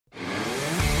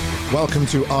Welcome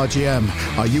to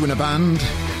RGM. Are you in a band?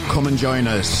 Come and join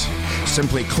us.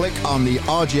 Simply click on the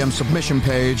RGM submission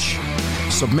page,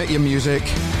 submit your music,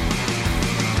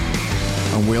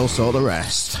 and we'll sort the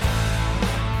rest.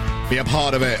 Be a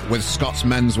part of it with Scott's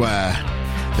Menswear,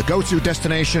 the go-to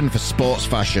destination for sports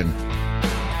fashion.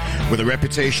 With a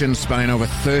reputation spanning over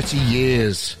 30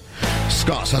 years,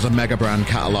 Scott's has a mega brand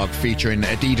catalogue featuring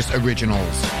Adidas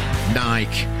Originals,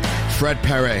 Nike, Fred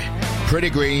Perry, Pretty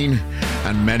Green,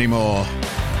 and many more.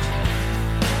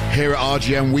 Here at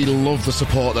RGM, we love the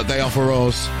support that they offer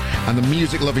us and the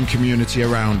music-loving community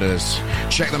around us.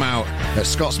 Check them out at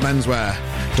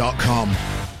scottsmenswear.com.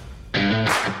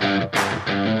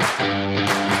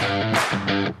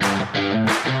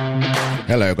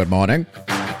 Hello, good morning.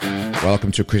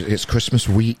 Welcome to it's Christmas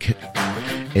week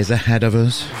is ahead of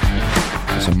us.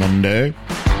 It's a Monday.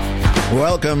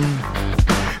 Welcome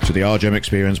to the RGM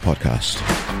Experience podcast.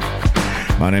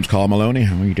 My name's Carl Maloney.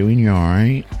 How are you doing? You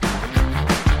alright?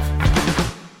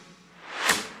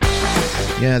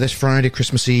 Yeah, this Friday,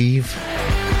 Christmas Eve.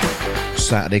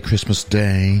 Saturday, Christmas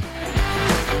Day.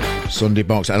 Sunday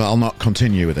box. I'll not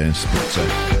continue with this,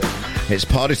 but it's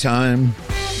party time.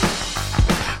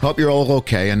 Hope you're all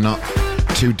okay and not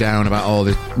too down about all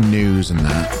the news and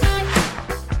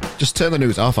that. Just turn the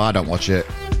news off. I don't watch it.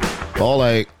 Ball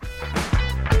late.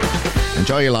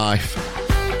 Enjoy your life.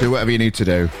 Do whatever you need to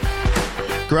do.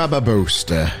 Grab a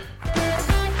booster.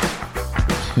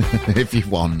 If you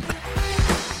want.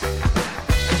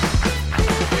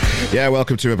 Yeah,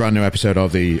 welcome to a brand new episode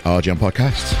of the RGM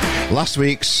podcast. Last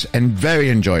week's very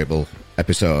enjoyable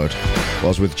episode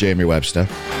was with Jamie Webster.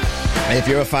 If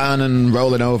you're a fan and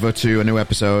rolling over to a new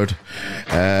episode,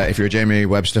 if you're a Jamie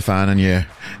Webster fan and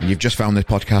you've just found this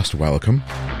podcast, welcome.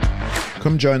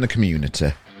 Come join the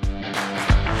community.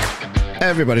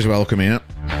 Everybody's welcome here.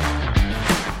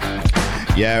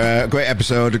 Yeah, great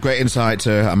episode, a great insight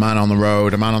to a man on the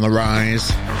road, a man on the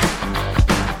rise.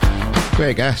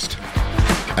 Great guest.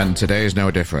 And today is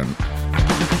no different.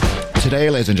 Today,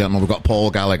 ladies and gentlemen, we've got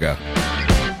Paul Gallagher.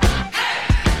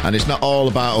 And it's not all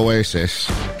about Oasis.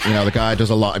 You know, the guy does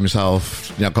a lot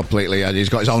himself, completely. He's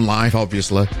got his own life,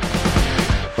 obviously.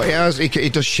 But he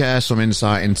does share some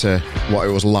insight into what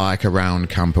it was like around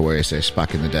Camp Oasis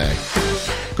back in the day.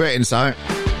 Great insight.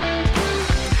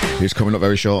 He's coming up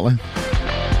very shortly.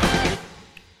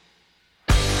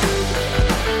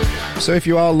 So if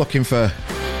you are looking for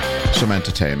some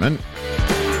entertainment,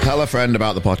 tell a friend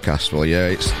about the podcast, will you?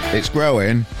 It's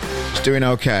growing. It's doing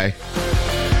okay.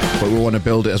 But we want to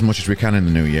build it as much as we can in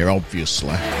the new year,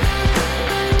 obviously.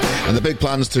 And the big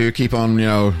plan's to keep on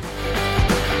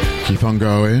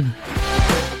going.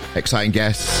 Exciting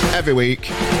guests every week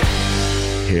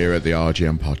here at the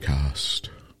RGM podcast.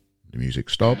 The music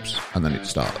stops and then it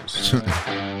starts.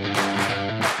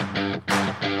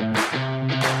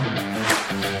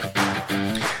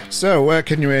 So, what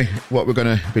we're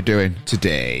going to be doing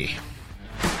today?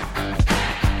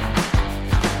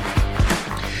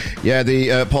 Yeah,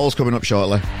 the poll's coming up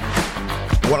shortly.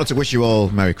 I wanted to wish you all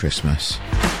Merry Christmas.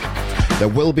 There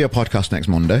will be a podcast next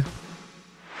Monday,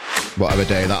 whatever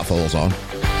day that falls on.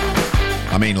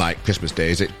 I mean, like Christmas Day.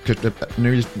 Is it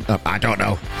New Year's? I don't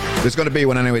know. There's going to be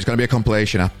one anyway. It's going to be a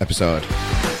compilation episode.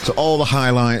 So all the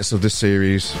highlights of this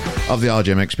series of the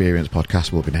RGM Experience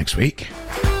podcast will be next week.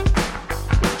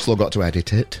 Still got to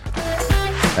edit it.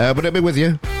 But it'll be with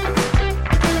you.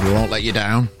 We won't let you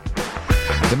down.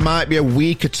 There might be a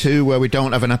week or two where we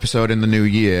don't have an episode in the new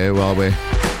year while we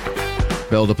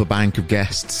build up a bank of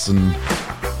guests and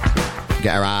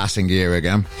get our arse in gear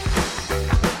again.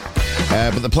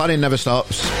 But the planning never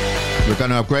stops. We're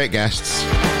going to have great guests.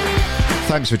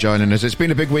 Thanks for joining us. It's been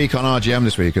a big week on RGM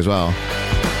this week as well.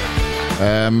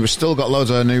 We've still got loads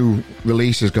of new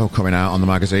releases coming out on the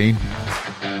magazine.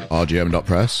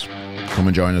 RGM.press. Come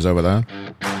and join us over there.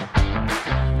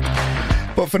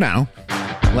 But for now,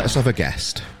 let's have a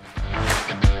guest.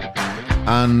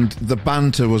 And the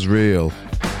banter was real.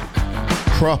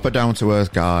 Proper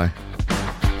down-to-earth guy.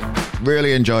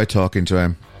 Really enjoyed talking to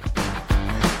him.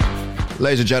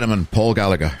 Ladies and gentlemen, Paul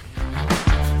Gallagher.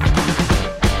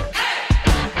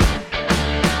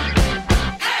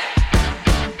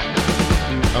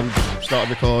 I'm started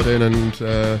recording and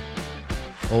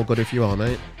all good if you are,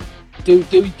 mate. Do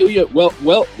you?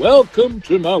 Welcome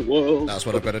to my world. That's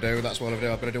what I've got to do. I've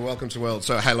got to do welcome to the world.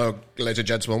 So, hello, ladies and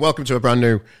gentlemen. Welcome to a brand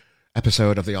new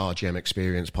episode of the RGM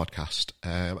Experience podcast.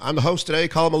 I'm the host today,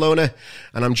 Carl Maloney,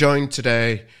 and I'm joined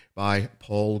today by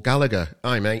Paul Gallagher.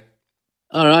 Hi, mate.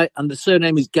 All right, and the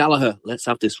surname is Gallagher. Let's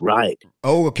have this right.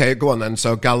 Oh, okay, go on then.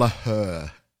 So,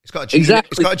 Gallagher. It's got a G. Exactly.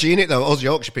 It's got a G in it, though. Us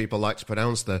Yorkshire people like to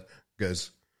pronounce the G's.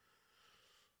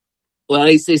 Well,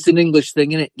 it's an English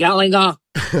thing, isn't it? Gallagher.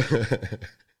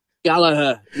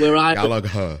 Gallagher.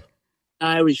 Gallagher.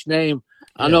 Irish name.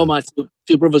 I Yeah. know my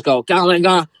two brothers go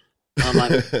Gallagher. I'm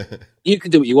like, you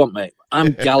can do what you want, mate.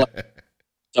 I'm Gallagher.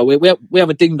 So we have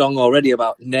a ding dong already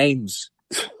about names.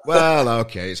 Well,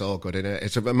 okay, it's all good, isn't it?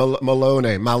 It's a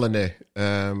Maloney.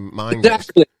 Mine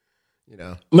Exactly. you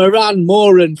know. Moran,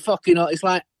 Moran, fucking hell. It's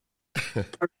like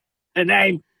a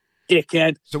name,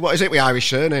 dickhead. So what is it with Irish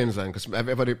surnames then? Because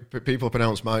people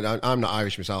pronounce mine. I'm not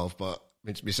Irish myself, but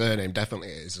my surname definitely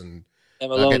is, and they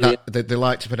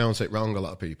like to pronounce it wrong. A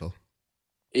lot of people.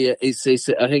 Yeah, it's.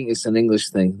 I think it's an English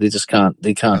thing. They just can't.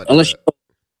 They can't unless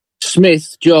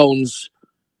Smith, Jones,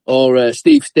 or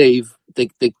Steve. They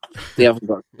haven't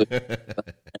got.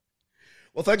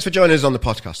 Well, thanks for joining us on the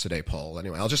podcast today, Paul.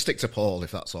 Anyway, I'll just stick to Paul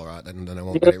if that's all right. Then I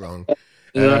won't get it wrong.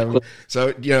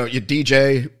 So, your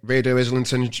DJ, Radio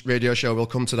Islington radio show, we'll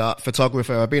come to that.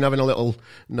 Photographer, I've been having a little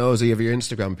nosy of your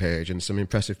Instagram page and some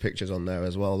impressive pictures on there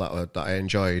as well that I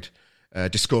enjoyed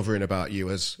discovering about you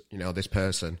as, this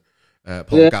person,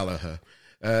 Paul Gallagher.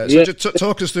 Just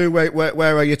talk us through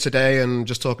where are you today, and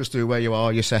just talk us through where you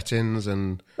are, your settings,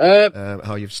 and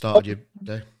how you've started your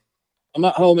day. I'm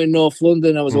at home in North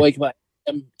London. I was awake about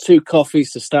 2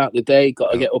 coffees to start the day.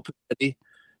 Got to get up ready.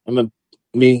 I'm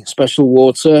me special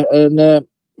water, and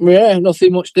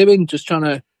nothing much doing. Just trying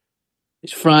to.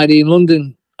 It's Friday in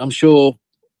London. I'm sure.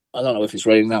 I don't know if it's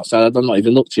raining outside. I've not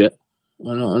even looked yet.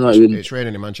 It's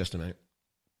raining in Manchester, mate.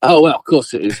 Oh well, of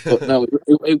course it is. But no,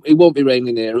 it won't be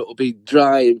raining here. It'll be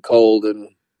dry and cold and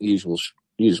usual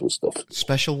stuff.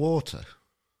 Special water.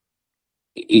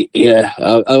 Yeah.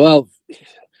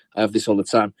 I have this all the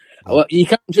time. Well, you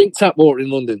can't drink tap water in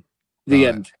London. The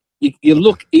end. You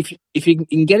look if you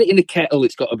can get it in a kettle,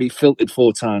 it's got to be filtered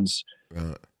 4 times.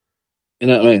 Right. You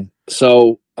know what I mean?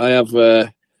 So I have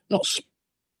not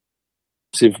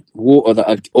expensive water that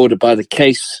I ordered by the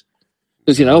case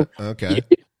because okay.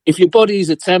 If your body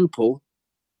is a temple,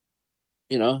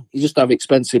 you just have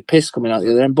expensive piss coming out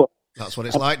the other end. But that's what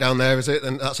it's like down there, is it?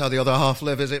 And that's how the other half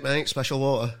live, is it, mate? Special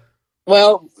water.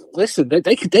 Well, listen,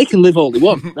 they can live all they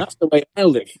want. That's the way I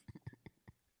live.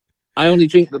 I only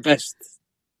drink the best.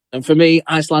 And for me,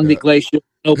 Icelandic Glacier,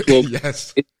 no plug,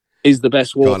 yes, is the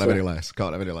best water. Can't have any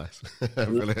less.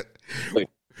 Brilliant.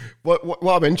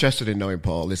 What I'm interested in knowing,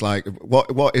 Paul, is like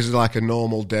what is like a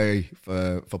normal day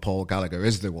for Paul Gallagher?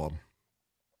 Is there one?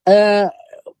 Yeah,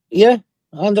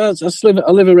 and I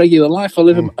live a regular life. I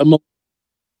live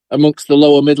amongst the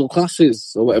lower middle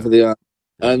classes or whatever they are,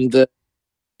 and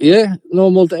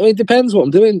normal day. It depends what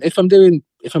I'm doing. If I'm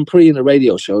pre in a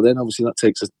radio show, then obviously that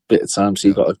takes a bit of time. So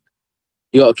you got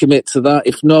to commit to that.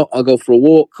 If not, I'll go for a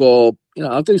walk or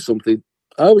I'll do something.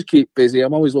 I always keep busy.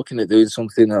 I'm always looking at doing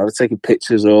something. I'm taking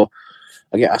pictures, or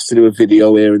I get asked to do a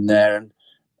video here and there. And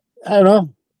I don't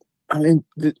know. I mean,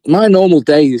 my normal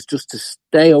day is just to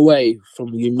stay away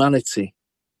from humanity.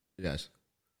 Yes.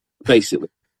 Basically.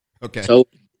 Okay. So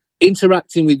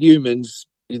interacting with humans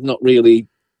is not really,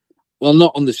 well,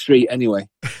 not on the street anyway.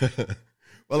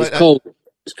 Well, it's cold.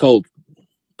 It's cold.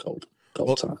 Cold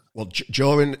time. Well,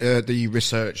 during the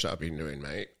research that I've been doing,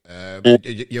 mate,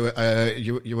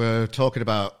 you were talking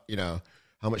about,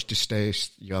 how much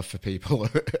distaste you have for people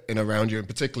in around you, and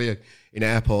particularly in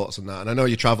airports and that. And I know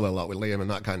you travel a lot with Liam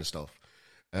and that kind of stuff.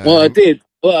 I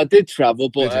did travel,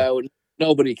 but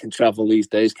nobody can travel these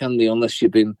days, can they? Unless you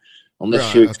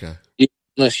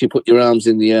put your arms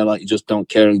in the air like you just don't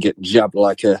care and get jabbed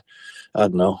like a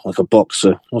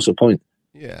boxer. What's the point?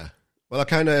 Yeah. Well, I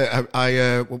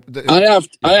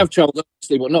have travelled,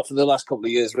 obviously, but not for the last couple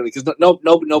of years, really, because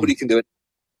nobody can do it.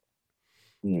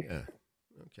 Yeah.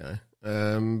 Okay.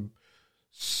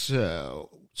 So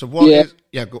what is?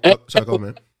 Yeah. Go on,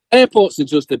 man. Airports are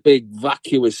just a big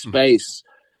vacuous space,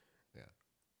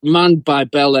 manned by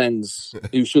bellends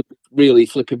who should really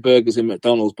flipping burgers in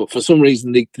McDonald's, but for some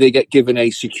reason they get given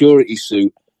a security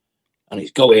suit, and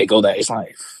it's go here, go there. It's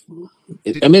like,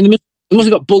 I mean. They must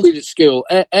have got bullied at school.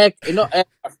 Not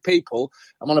aircraft people.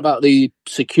 I'm on about the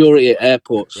security at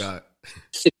airports. Right.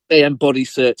 6 a.m. body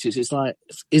searches. It's like,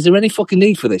 is there any fucking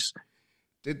need for this?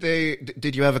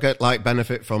 Did you ever get like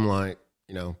benefit from like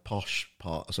posh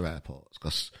parts of airports? Of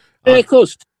course.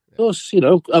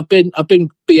 I've been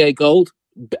BA Gold.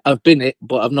 I've been it,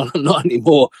 but I'm not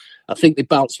anymore. I think they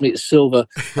bounced me to silver.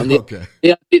 And they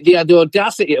had the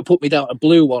audacity to put me down to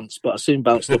blue once, but I soon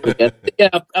bounced up again.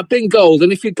 Yeah, I've been gold,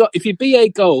 and if you're BA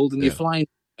Gold and you're flying,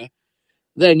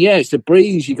 then it's a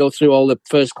breeze. You go through all the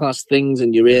first class things,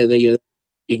 and you're here. You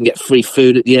can get free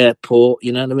food at the airport.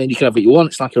 You know what I mean? You can have what you want.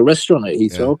 It's like a restaurant at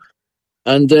Heathrow.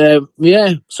 Yeah. And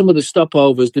some of the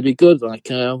stopovers they'd be good. Like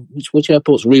which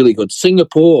airport's really good?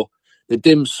 Singapore. the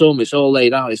dim sum, it's all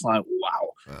laid out. It's like,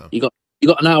 wow. You got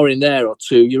an hour in there or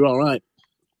two, you're all right.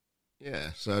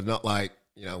 Yeah, so not like,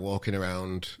 walking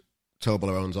around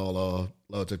Toblerones or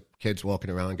loads of kids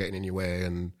walking around getting in your way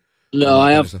and... No,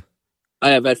 I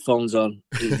have headphones on.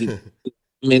 I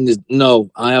mean,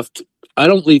 I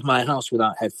don't leave my house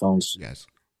without headphones. Yes.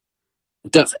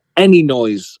 That's any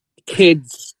noise.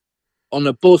 Kids on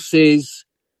the buses,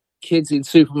 kids in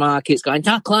supermarkets going,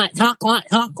 talk like,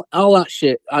 all that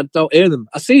shit. I don't hear them.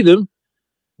 I see them,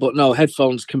 but no,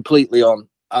 headphones completely on.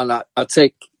 And I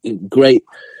take great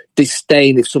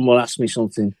disdain if someone asks me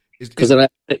something. Because I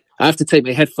have to take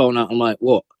my headphone out. I'm like,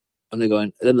 what? And they're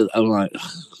going, I'm like...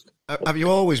 Have you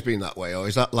always been that way, or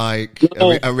is that like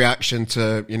a reaction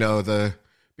to, the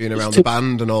being around the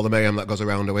band and all the mayhem that goes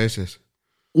around Oasis?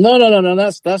 No.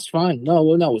 That's fine.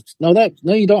 No.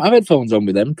 You don't have headphones on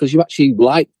with them because you actually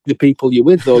like the people you're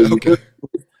with, though. Okay.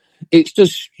 It's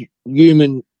just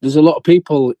human. There's a lot of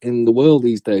people in the world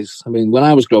these days. I mean, when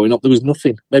I was growing up, there was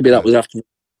nothing. Maybe that was a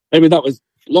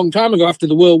long time ago after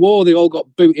the World War. They all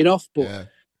got booted off, but.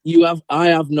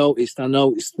 I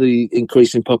noticed the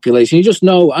increase in population. You just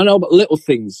know, I know about little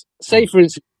things. Say, for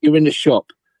instance, you're in a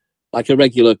shop, like a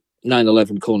regular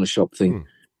 9/11 corner shop thing,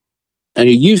 and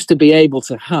you used to be able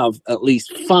to have at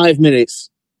least 5 minutes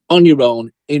on your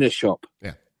own in a shop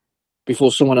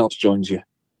before someone else joins you.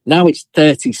 Now it's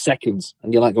 30 seconds,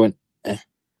 and you're like going, eh.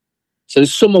 So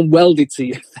there's someone welded to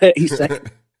you 30 seconds.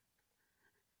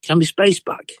 Can be space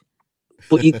back.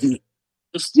 But you...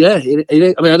 I mean,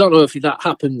 I don't know if that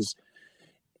happens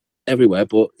everywhere,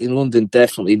 but in London,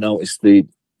 definitely noticed the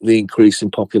increase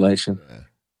in population.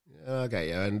 Yeah, okay,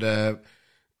 yeah, and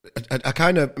I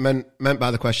kind of meant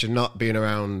by the question not being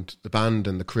around the band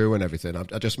and the crew and everything.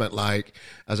 I just meant like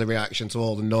as a reaction to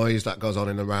all the noise that goes on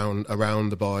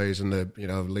around the boys and the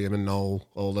Liam and Noel,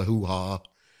 all the hoo ha.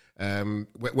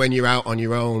 When you're out on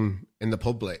your own in the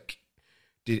public.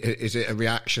 Is it a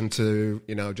reaction to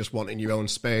just wanting your own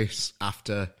space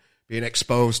after being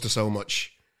exposed to so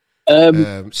much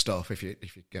stuff? If you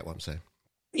get what I'm saying.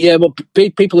 Yeah, but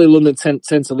people in London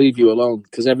tend to leave you alone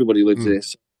because everybody lives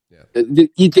this. Yeah.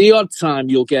 The odd time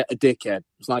you'll get a dickhead.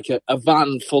 It's like a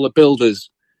van full of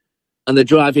builders, and they're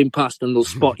driving past and they'll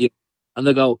spot you, and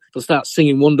they'll start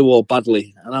singing Wonderwall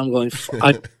badly, and I'm going.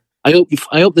 I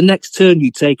hope the next turn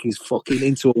you take is fucking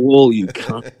into a wall, you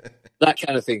cunt. That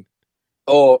kind of thing.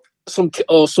 Or some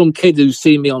kid who's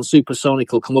seen me on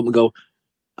Supersonic will come up and go,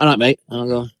 all right, mate. And I'll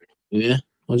go, yeah.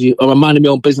 I'm minding my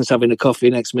own business having a coffee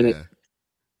next minute. Yeah.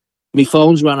 My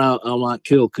phone's ran out. I'm like,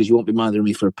 cool, because you won't be minding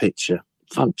me for a picture.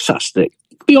 Fantastic.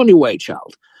 Be on your way,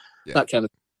 child. Yeah. That kind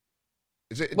of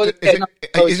thing.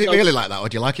 Is it really like that, or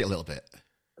do you like it a little bit?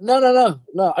 No.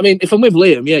 I mean, if I'm with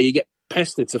Liam, you get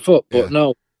pestered to fuck. But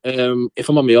no, if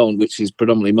I'm on my own, which is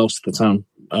predominantly most of the time,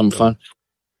 I'm fine.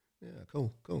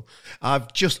 Cool.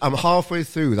 I'm halfway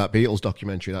through that Beatles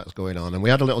documentary that's going on, and we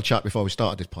had a little chat before we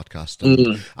started this podcast,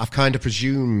 and I've kind of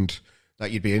presumed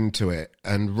that you'd be into it,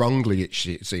 and wrongly it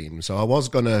seems. So I was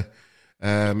gonna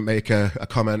make a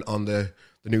comment on the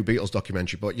new Beatles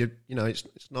documentary, but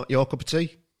it's not your cup of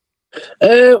tea.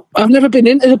 I've never been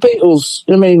into the Beatles.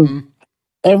 I mean,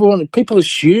 people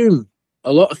assume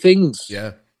a lot of things.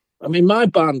 Yeah. I mean, my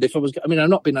band. I've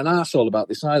not been an arsehole about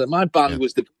this either. My band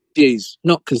was the Geez,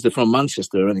 not because they're from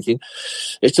Manchester or anything.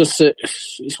 It's just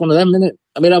it's one of them, isn't it?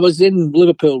 I mean, I was in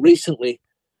Liverpool recently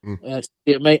to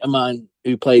see a mate of mine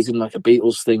who plays in like a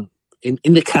Beatles thing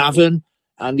in the Cavern,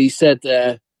 and he said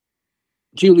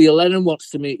Julia Lennon wants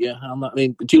to meet you.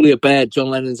 Julia Baird, John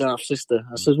Lennon's half sister.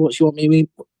 I said, what do you want me to meet?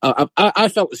 I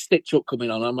felt the stitch up coming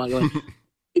on. I'm like, what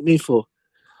me for?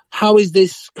 How is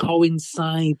this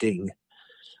coinciding?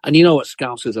 And you know what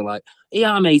Scousers are like?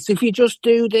 Yeah, mate, if you just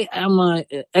do this. I'm like,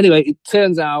 anyway, it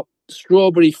turns out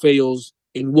Strawberry Fields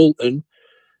in Woolton,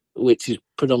 which is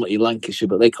predominantly Lancashire,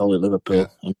 but they call it Liverpool.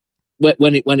 Yeah.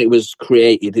 When it was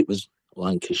created, it was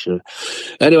Lancashire.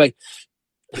 Anyway,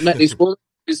 met this woman.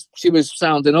 She was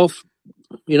sound enough,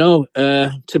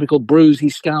 typical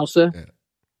bruisey Scouser.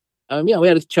 Yeah. We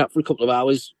had a chat for a couple of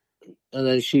hours, and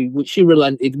then she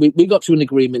relented. We got to an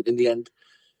agreement in the end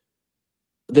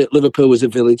that Liverpool was a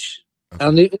village,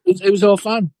 and it was all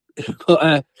fine.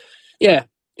 But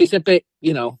it's a bit,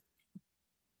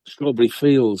 Strawberry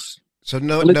Fields. So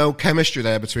no chemistry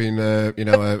there between a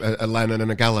Lennon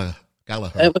and a Gallagher.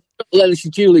 Lennon,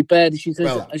 she's Julie Baird. She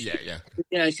says,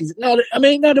 yeah. She's no. I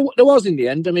mean, no, there was in the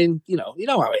end. I mean, you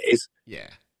know how it is. Yeah.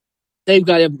 They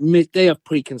have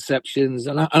preconceptions,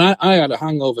 and I had a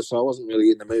hangover, so I wasn't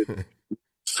really in the mood.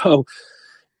 So,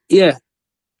 yeah,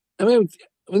 I mean,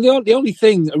 the only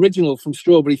thing original from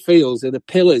Strawberry Fields are the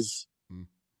pillars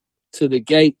to the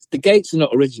gate. The gates are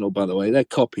not original, by the way; they're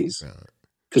copies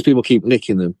because people keep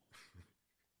nicking them.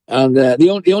 And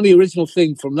the only original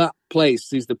thing from that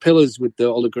place is the pillars with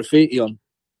all the graffiti on.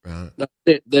 Right. That's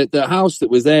it. The house that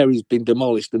was there has been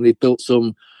demolished, and they've built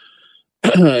some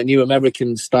new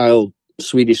American style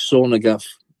Swedish sauna gaff.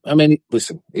 I mean,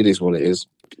 listen, it is what it is.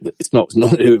 It's not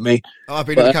to do with me. Oh,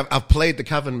 I've played the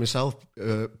Cavern myself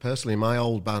personally. My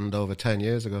old band over 10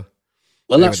 years ago.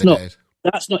 Well, that's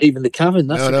not even the Cavern.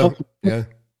 That's yeah.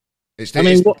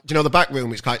 You know, the back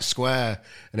room is quite square,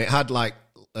 and it had like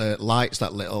lights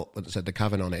that lit up that said the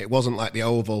Cavern on it. It wasn't like the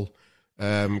oval,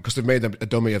 because they've made a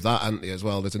dummy of that, haven't they, as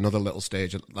well? There's another little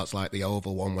stage that's like the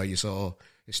oval one where you saw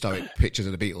historic pictures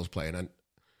of the Beatles playing,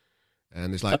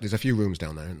 and there's a few rooms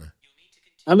down there, isn't there?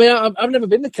 I mean, I've never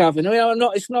been to Cavern. I mean, I'm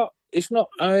not. It's not.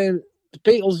 The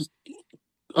Beatles.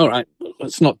 All right,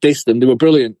 let's not diss them. They were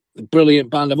brilliant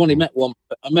band. I've only met one.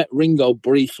 I met Ringo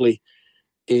briefly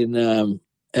in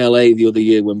LA the other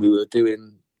year when we was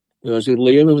with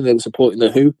Liam and they were supporting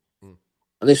the Who.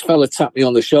 And this fella tapped me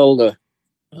on the shoulder,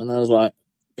 and I was like,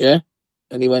 "Yeah."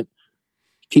 And he went,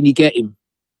 "Can you get him?"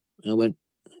 And I went,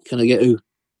 "Can I get who?"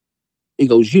 He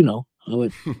goes, "You know." I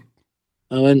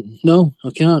went, "No, I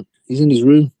can't. He's in his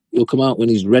room. He'll come out when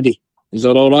he's ready." Is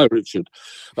that all right, Richard?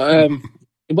 But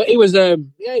he was,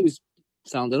 he was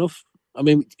sound enough. I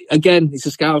mean, again, it's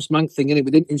a Scouse Manc thing, innit?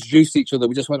 We didn't introduce each other.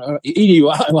 We just went, all right. He knew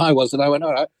who I was, and I went,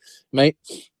 all right, mate.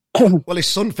 Well, his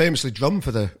son famously drummed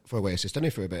for Oasis, didn't he,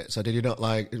 for a bit? So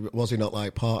was he not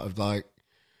like part of like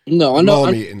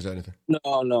meetings or anything?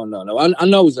 No. I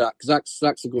know Zach. Zach's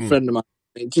a good friend of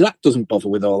mine. Zach doesn't bother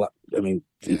with all that. I mean,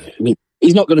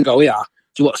 he's not going to go, "Yeah,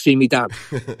 do you want to see me dad?"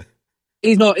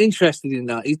 He's not interested in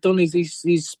that.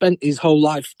 He's spent his whole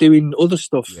life doing other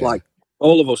stuff, like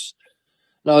all of us.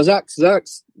 No, Zach's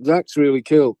really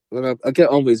cool. And I get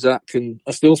on with Zach, and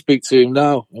I still speak to him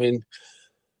now. I mean,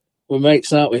 we're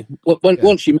mates, aren't we?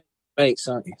 Once you make mates,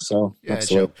 aren't you? So that's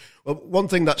sure. Well, one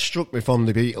thing that struck me from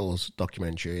the Beatles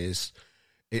documentary is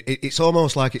it's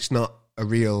almost like it's not a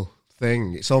real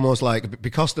thing. It's almost like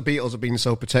because the Beatles have been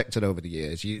so protected over the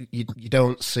years, you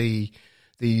don't see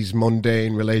these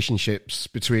mundane relationships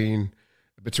between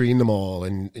them all,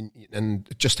 and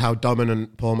just how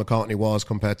dominant Paul McCartney was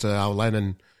compared to how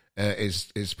Lennon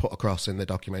is put across in the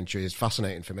documentary is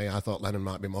fascinating for me. I thought Lennon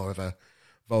might be more of a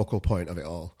vocal point of it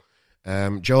all.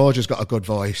 George has got a good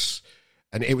voice,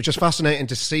 and it was just fascinating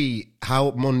to see how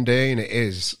mundane it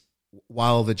is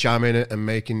while they're jamming it and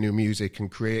making new music and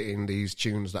creating these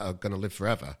tunes that are going to live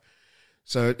forever.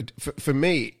 So for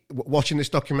me, watching this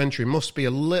documentary must be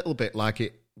a little bit like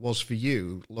it was for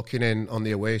you, looking in on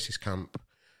the Oasis camp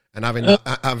and having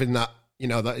that, you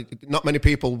know, that not many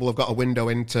people will have got a window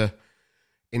into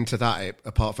that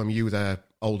apart from you, their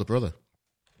older brother.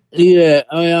 Yeah,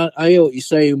 I hear what you're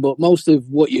saying, but most of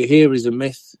what you hear is a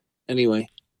myth anyway.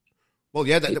 Well,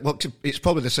 yeah, it's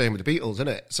probably the same with the Beatles, isn't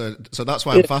it? So that's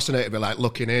why I'm fascinated by like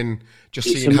looking in, just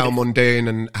seeing how mundane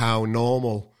and how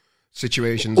normal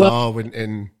situations are with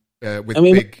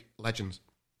big legends.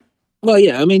 Well,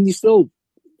 yeah, I mean, you still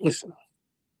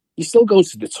go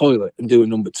to the toilet and do a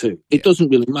number two. It doesn't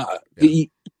really matter. Yeah.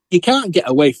 You can't get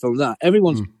away from that.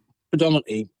 Everyone's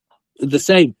predominantly the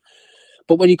same.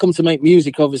 But when you come to make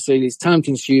music, obviously, it's time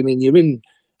consuming. You're in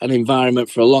an environment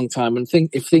for a long time, and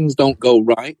if things don't go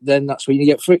right, then that's when you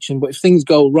get friction. But if things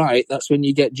go right, that's when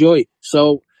you get joy.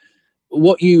 So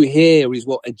what you hear is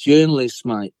what a journalist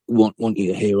might want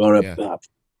you to hear, or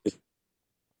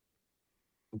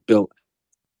built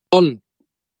on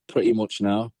pretty much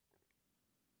now.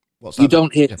 You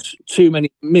don't hear too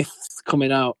many myths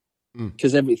coming out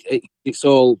because it's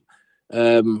all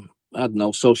I don't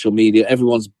know, social media.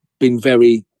 Everyone's been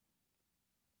very,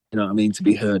 you know what I mean, to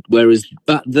be heard. Whereas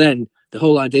back then, the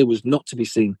whole idea was not to be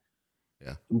seen.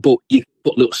 Yeah. But you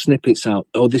put little snippets out.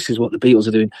 Oh, this is what the Beatles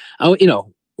are doing. Oh, you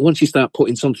know, once you start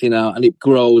putting something out and it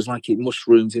grows like it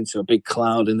mushrooms into a big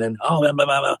cloud, and then blah, blah,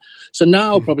 blah. So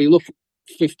now probably look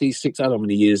 56, I don't know how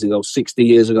many years ago, 60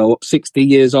 years ago, 60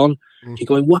 years on, you're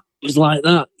going, what was like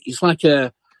that? It's like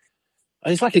a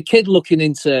kid looking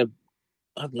into,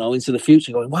 I don't know, into the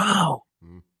future, going, wow.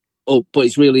 Oh, but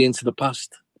it's really into the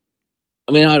past.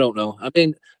 I mean, I don't know. I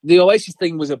mean, the Oasis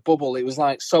thing was a bubble. It was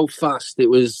like so fast. It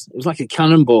was like a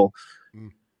cannonball.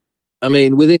 I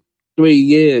mean, within 3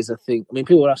 years, I think. I mean,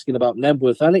 people were asking about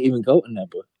Nebworth. I didn't even go to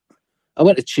Nebworth. I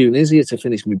went to Tunisia to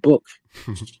finish my book.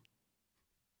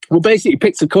 Well, basically,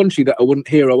 picked a country that I wouldn't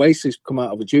hear Oasis come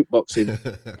out of a jukebox in.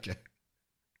 Okay.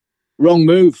 Wrong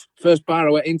move. First bar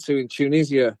I went into in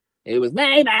Tunisia, It was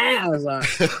maybe. I was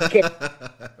like,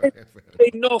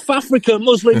 in North Africa,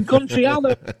 Muslim country, how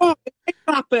the fuck did this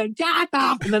happen?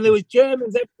 And then there was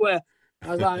Germans everywhere. I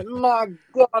was like, my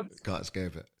God. Can't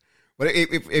escape it. But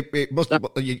it must.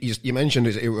 You mentioned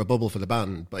it was a bubble for the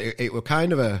band, but it was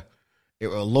kind of a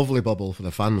lovely bubble for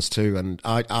the fans too. And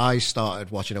I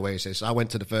started watching Oasis. I went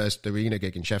to the first arena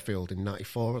gig in Sheffield in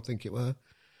 '94, I think it were,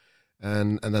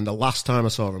 and then the last time I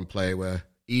saw them play were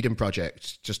Eden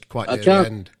Project, just quite near the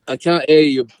end. I can't hear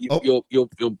you.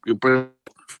 You're brilliant.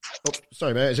 Oh,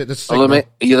 sorry, mate. Is it this? Hello, mate.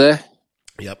 Are you there?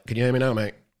 Yep. Can you hear me now,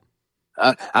 mate?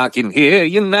 I can hear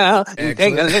you now.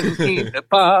 Excellent.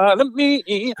 Part of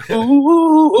me.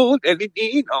 Ooh,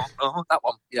 that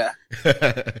one. Yeah.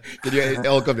 Can you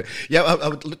all come? Yeah, I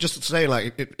would just say,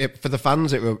 like, for the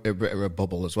fans, it were a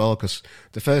bubble as well, because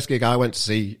the first gig I went to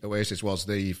see Oasis was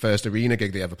the first arena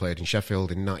gig they ever played in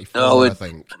Sheffield in '94, I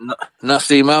think.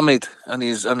 Nassim Hamid and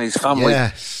his family.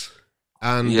 Yes,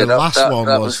 and the last one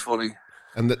was funny.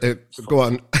 And go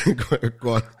on.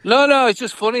 No, it's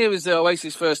just funny. It was the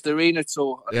Oasis first arena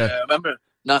tour. Yeah. I remember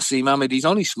Nassim Hamid, he's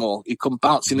only small. He'd come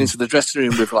bouncing into the dressing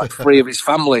room with like 3 of his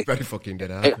family. Very fucking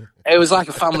did, it was like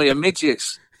a family of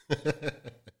midgets.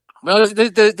 Well,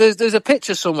 there's a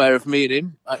picture somewhere of me and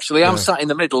him, actually. I'm sat in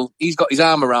the middle. He's got his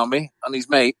arm around me and his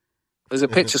mate. There's a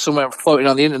picture somewhere floating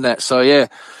on the internet. So, yeah,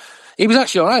 he was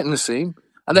actually all right in the scene.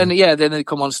 And then, then they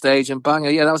come on stage and bang.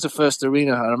 Yeah, that was the first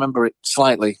arena. I remember it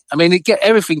slightly. I mean,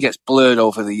 everything gets blurred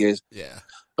over the years. Yeah.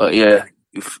 But yeah.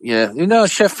 You know,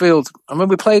 Sheffield, I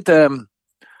remember we played, I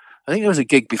think there was a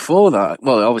gig before that.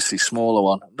 Well, obviously smaller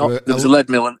one. There was a Lead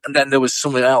Mill and then there was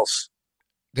something else.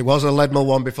 There was a Lead Mill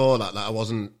one before that I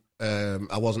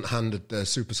wasn't handed the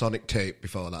Supersonic tape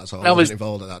before that, so I wasn't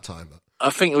involved at that time. But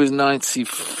I think it was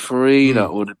 93,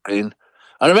 that would have been.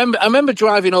 I remember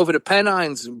driving over to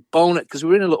Pennines and Bonehead, because we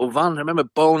were in a little van. I remember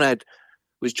Bonehead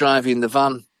was driving the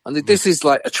van. And this is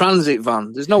like a transit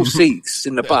van. There's no seats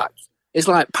in the back. It's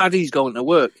like Paddy's going to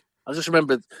work. I just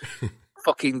remember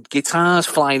fucking guitars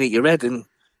flying at your head. And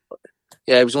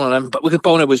yeah, it was one of them. But because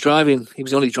Bonehead was driving, he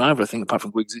was the only driver, I think, apart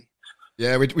from Gwigsy.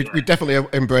 Yeah, we definitely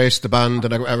embraced the band,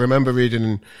 and I remember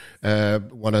reading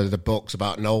one of the books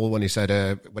about Noel when he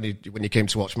said when he came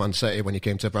to watch Man City, when he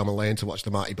came to Bramall Lane to watch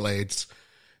the Mighty Blades,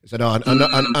 he said, "Oh,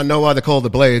 I know why they're called the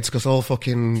Blades, because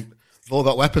they've all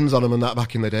got weapons on them and that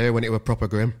back in the day when it were proper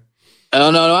grim."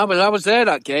 Oh no, I was there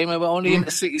that game. I was only in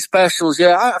the city specials.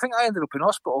 Yeah, I think I ended up in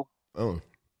hospital. Oh,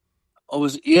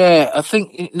 I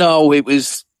think no, it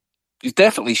was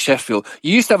definitely Sheffield.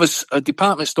 You used to have a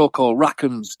department store called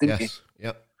Rackham's, didn't you?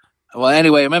 Yep. Well,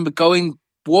 anyway, I remember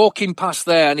walking past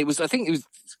there, and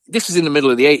this was in the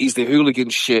middle of the 80s, the hooligan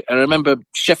shit. And I remember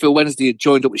Sheffield Wednesday had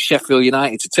joined up with Sheffield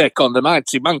United to take on the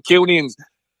mighty Mancunians.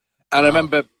 And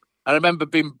I remember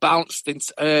being bounced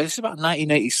into, this is about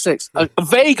 1986. I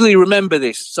vaguely remember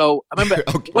this. So I remember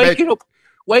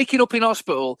waking up in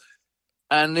hospital,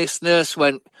 and this nurse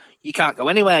went, "You can't go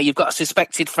anywhere. You've got a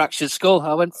suspected fractured skull."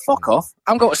 I went, "Fuck off.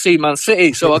 I'm going to see Man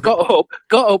City." So I got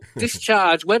up,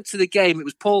 discharged, went to the game. It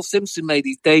was Paul Simpson made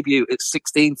his debut at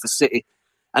 16 for City,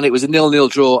 and it was a 0-0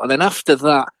 draw. And then after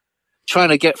that, trying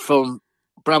to get from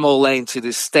Bramall Lane to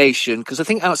the station, because I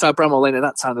think outside Bramall Lane at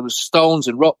that time there was stones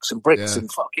and rocks and bricks and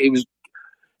fuck. It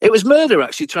was murder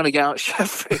actually trying to get out of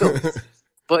Sheffield.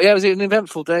 But yeah, it was an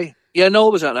eventful day. Yeah,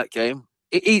 Noel was at that game.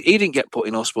 He didn't get put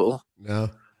in hospital. No.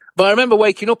 But I remember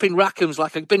waking up in Rackham's,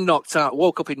 like I'd been knocked out,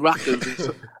 woke up in Rackham's.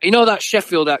 You know that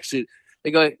Sheffield accent?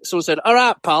 Someone said, "All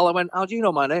right, pal." I went, "How do you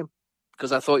know my name?"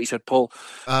 Because I thought he said Paul.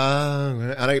 All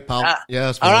right, pal.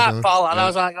 Yeah, all right, pal. And I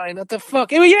was like, "What the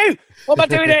fuck? Who are you? What am I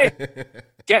doing here?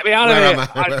 Get me out of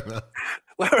here."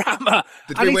 Where am I?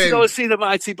 I need to go see the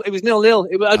Mighty Blues. It was 0-0.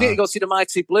 I need to go see the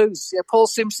Mighty Blues. Yeah, Paul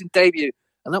Simpson debut.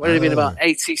 And that would have been about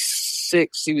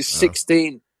 86. He was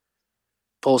 16.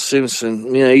 Paul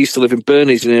Simpson. Yeah, he used to live in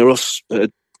Burnley's near us.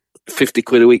 50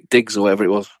 quid a week digs or whatever it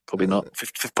was. Probably not.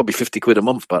 Probably 50 quid a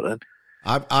month back then.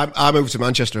 I moved to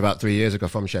Manchester about 3 years ago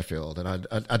from Sheffield, and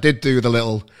I did do the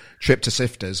little trip to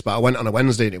Sifters, but I went on a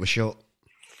Wednesday and it was shut.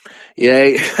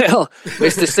 Yeah, well,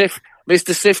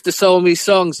 Mr. Sifter sold me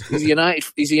songs. He's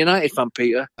a United fan,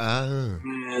 Peter.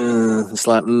 It's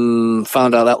like,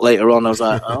 found out that later on. I was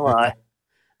like, all right.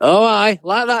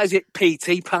 Like that, is it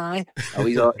PT Pie?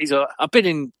 Oh, I've been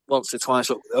in once or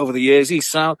twice over the years. He's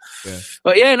sound. Yeah.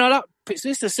 But yeah, no, that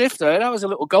Mr. Sifter, that was a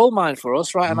little gold mine for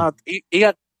us, right? And he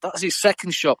had, that was his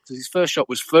second shop, because his first shop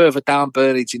was further down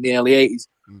Burnage in the early 80s.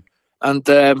 And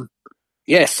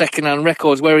second-hand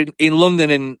records, where in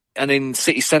London and in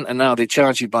city centre now, they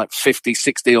charge you like 50,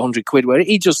 60, 100 quid, where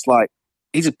he just buy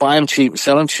them cheap and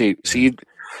sell them cheap. So you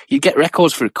get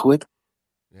records for £1.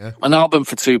 Yeah. An album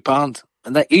for £2.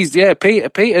 And that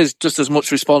Peter's just as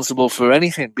much responsible for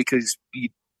anything because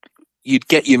you'd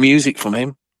get your music from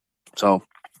him. So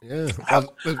yeah,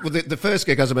 well, the first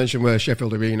gig, as I mentioned, was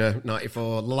Sheffield Arena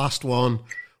 '94. The last one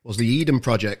was the Eden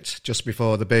Project just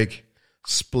before the big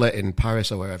split in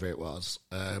Paris or wherever it was.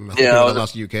 I think it was the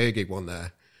last UK gig one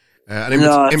there. And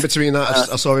in between that,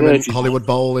 I saw him in Hollywood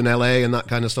Bowl in LA and that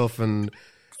kind of stuff, and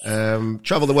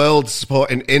travel the world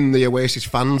supporting in the Oasis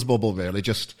fans bubble. Really,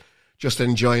 just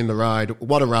enjoying the ride.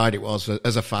 What a ride it was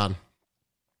as a fan.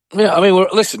 Yeah, I mean,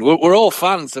 we're all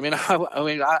fans. I mean,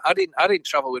 I didn't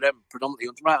travel with them predominantly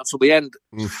right until the end.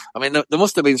 I mean, there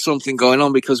must have been something going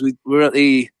on because we were at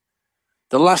the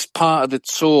last part of the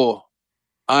tour.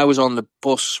 I was on the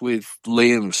bus with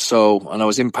Liam, and I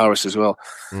was in Paris as well.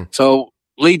 So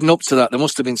leading up to that, there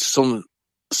must have been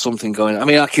something going on. I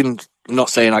mean, I'm not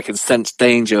saying I can sense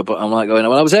danger, but I'm like going,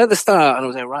 well, I was there at the start and I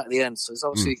was there right at the end. So there's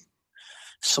obviously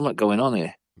something going on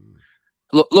here.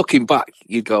 Looking back,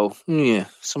 you'd go, yeah,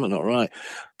 something not right.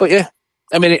 But yeah,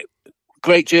 I mean,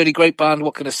 great journey, great band.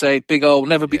 What can I say? Big O, they'll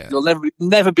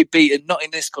never be beaten. Not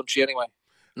in this country anyway.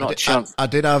 Not a chance. I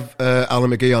did have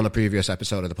Alan McGee on a previous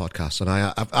episode of the podcast, and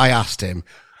I asked him,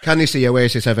 can you see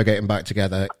Oasis ever getting back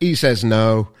together? He says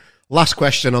no. Last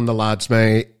question on the lads,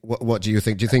 mate. What do you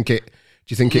think? Do you think it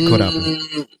could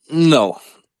happen? No,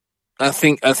 I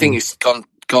think it's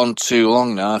gone too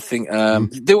long now. I think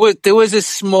there was a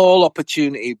small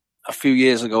opportunity a few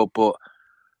years ago, but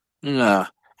nah.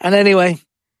 And anyway,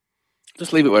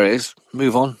 just leave it where it is.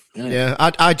 Move on. Yeah,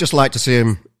 I'd just like to see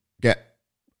him get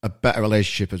a better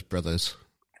relationship as brothers.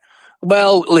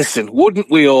 Well, listen, wouldn't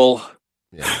we all?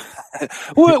 Yeah.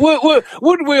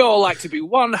 Wouldn't we all like to be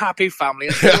one happy family?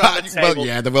 And sit around the table, well,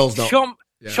 yeah, the world's not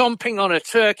chomping on a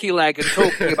turkey leg and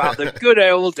talking about the good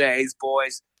old days,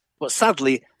 boys. But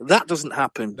sadly, that doesn't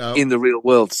happen in the real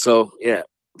world. So yeah,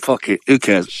 fuck it. Who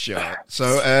cares? Sure.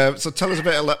 So tell us a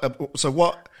bit.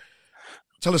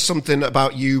 Tell us something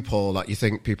about you, Paul, that you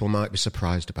think people might be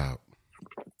surprised about.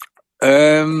 I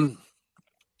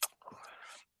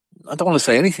don't want to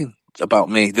say anything about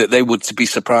me that they would be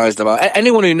surprised about.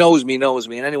 Anyone who knows me, and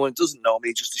anyone who doesn't know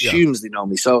me just assumes they know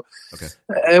me. So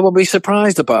I will be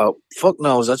surprised about. Fuck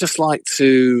knows. I just like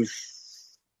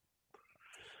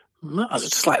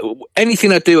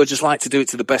anything I do. I just like to do it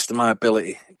to the best of my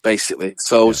ability, basically.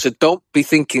 So don't be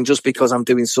thinking just because I'm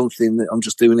doing something that I'm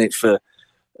just doing it for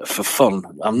fun.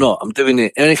 I'm not. I'm doing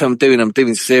it. Anything I'm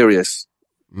doing serious.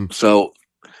 So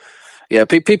yeah,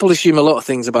 people assume a lot of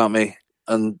things about me,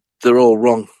 and they're all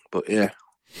wrong. But yeah,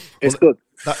 it's good.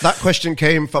 That question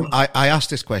came from, I asked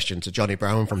this question to Johnny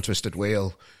Brown from Twisted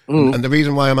Wheel. And the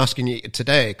reason why I'm asking you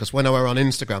today, because when I were on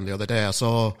Instagram the other day, I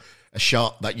saw a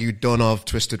shot that you'd done of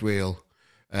Twisted Wheel.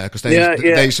 Because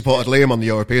they supported Liam on the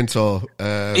European tour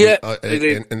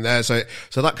in there. So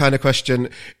that kind of question,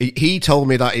 he told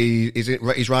me that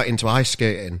he's right into ice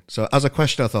skating. So as a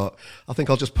question, I think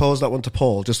I'll just pose that one to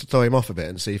Paul just to throw him off a bit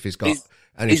and see if he's got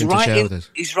anything to share with us.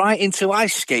 He's right into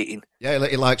ice skating. Yeah,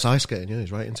 he likes ice skating. Yeah,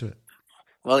 he's right into it.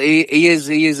 Well, he is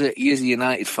a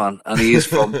United fan, and he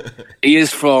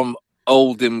is from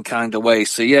Oldham kind of way.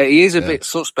 So yeah, he is a bit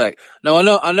suspect. No,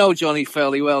 I know Johnny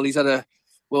fairly well. He's had a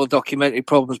documentary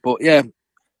problems, but yeah,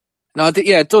 no, I did.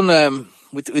 Yeah, done.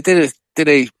 We did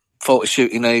a photo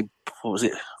shoot in a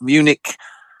Munich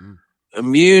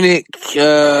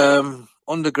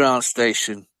underground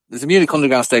station. There's a Munich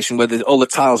underground station where all the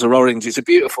tiles are orange. It's a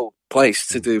beautiful place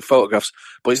to do photographs,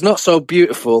 but it's not so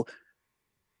beautiful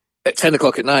at 10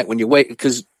 o'clock at night when you wait,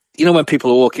 because you know when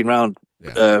people are walking around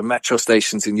metro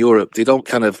stations in Europe, they don't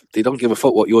give a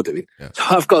fuck what you're doing. Yeah. So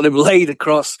I've got them laid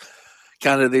across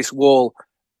kind of this wall,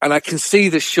 and I can see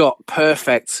the shot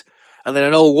perfect. And then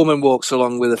an old woman walks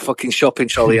along with a fucking shopping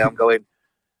trolley. I'm going,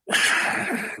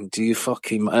 do you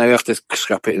fucking? And I have to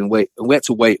scrap it and wait. And we had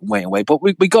to wait. But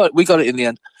we got it in the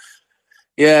end.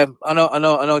 Yeah, I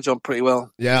know John pretty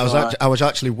well. Yeah, I was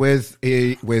actually with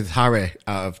Harry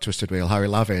out of Twisted Wheel, Harry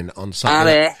Lavin, on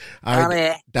Saturday.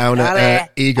 Harry down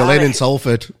at Eagle Inn in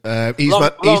Salford. He's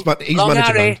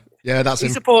manager band. Yeah, that's him.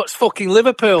 He supports fucking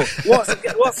Liverpool.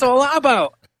 What's all that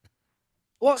about?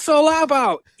 What's all that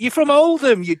about? You're from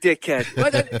Oldham, you dickhead.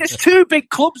 There's two big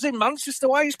clubs in Manchester.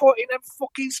 Why are you supporting them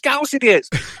fucking Scouse idiots?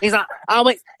 He's like,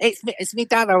 it's me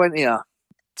dad. I went, here.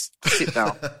 Sit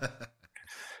down.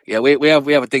 Yeah, we have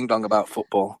a ding dong about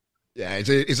football. Yeah,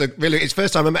 it's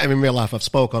first time I met him in real life. I've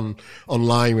spoken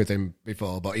online with him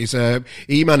before, but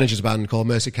he manages a band called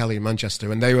Mercy Kelly in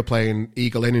Manchester, and they were playing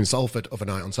Eagle Inn in Salford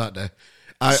overnight on Saturday.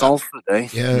 Salford, eh?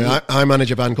 Yeah, I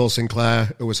manage a band called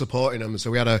Sinclair who was supporting them,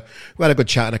 so we had a good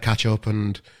chat and a catch up,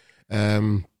 and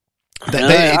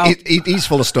He's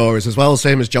full of stories as well,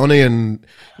 same as Johnny, and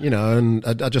and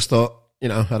I just thought,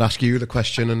 I'd ask you the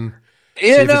question and see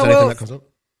if there's anything that comes up.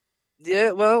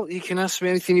 Yeah, well, you can ask me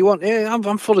anything you want. Yeah,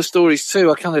 I'm full of stories too.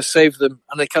 I kind of save them,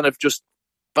 and they kind of just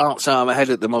bounce out of my head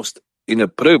at the most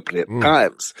inappropriate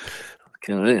times.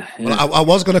 Yeah. Well, I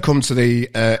was going to come to the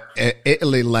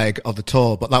Italy leg of the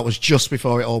tour, but that was just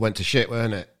before it all went to shit,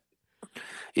 weren't it?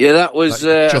 Yeah, that was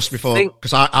just before,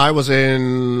 because I was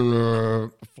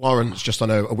in Florence just on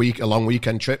a long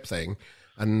weekend trip thing,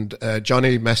 and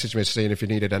Johnny messaged me saying if you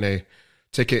needed any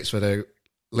tickets for the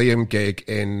Liam gig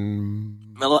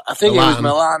in I think Milan. It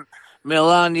was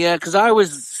Milan, yeah, because I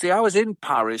was in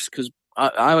Paris because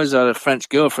I was a French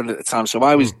girlfriend at the time, so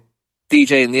I was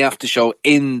DJing the after show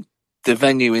in the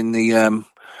venue in the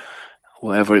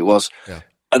whatever it was,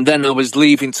 and then I was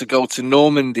leaving to go to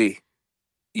Normandy.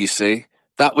 You see,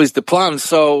 that was the plan.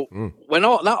 So when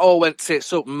that all went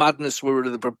tits up, madness were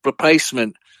the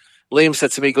replacement. Liam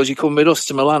said to me, he goes, "You come with us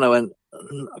to Milan?" I went,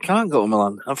 "I can't go to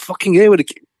Milan. I'm fucking here with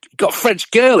got a French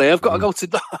girl here. I've got to go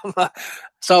to."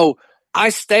 So I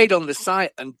stayed on the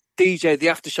site and DJ'd the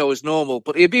after show as normal.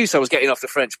 But the abuse I was getting off the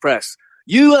French press.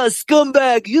 You are a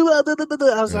scumbag. You are.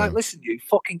 I was like, listen, you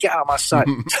fucking get out of my sight.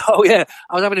 So yeah,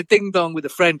 I was having a ding dong with the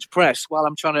French press while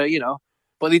I'm trying to,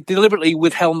 But they deliberately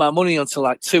withheld my money until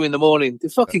like 2 a.m. They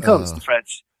fucking cunts, the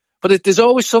French. But there's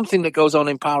always something that goes on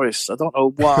in Paris. I don't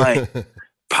know why.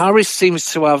 Paris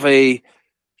seems to have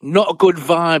not a good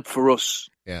vibe for us.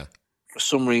 Yeah. For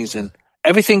some reason,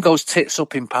 everything goes tits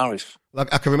up in Paris.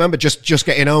 Like I can remember just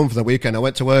getting home for the weekend. I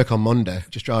went to work on Monday,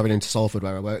 just driving into Salford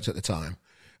where I worked at the time.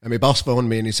 And my boss phoned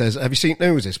me and he says, "Have you seen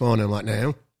news this morning?" I'm like,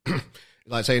 "No."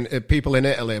 Like saying people in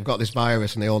Italy have got this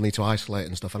virus and they all need to isolate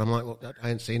and stuff. And I'm like, "Well, I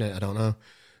ain't seen it. I don't know."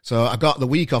 So I got the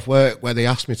week off work where they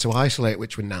asked me to isolate,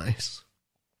 which was nice.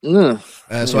 So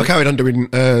I carried on doing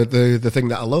the thing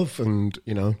that I love and,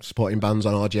 supporting bands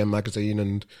on RGM magazine,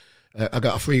 and I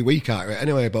got a free week out of it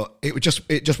anyway, but it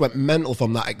just went mental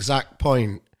from that exact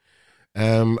point.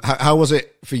 How was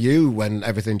it for you when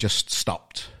everything just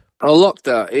stopped? I locked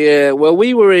that. Yeah. Well,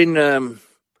 we were in,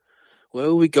 where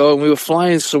were we going? We were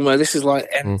flying somewhere. This is like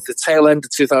the tail end of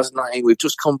 2019. We've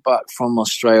just come back from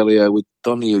Australia. We'd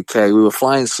done the UK. We were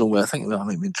flying somewhere. I think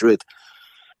Madrid.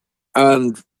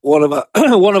 And one of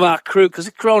our crew, because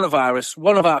of coronavirus,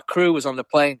 one of our crew was on the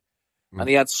plane. And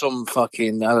he had some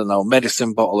fucking, I don't know,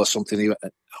 medicine bottle or something,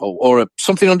 or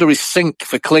something under his sink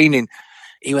for cleaning.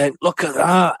 He went, "Look at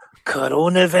that,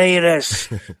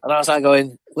 coronavirus." And I was like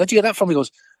going, "Where'd you get that from?" He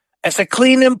goes, "It's a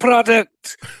cleaning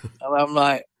product." And I'm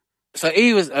like, so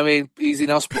he's in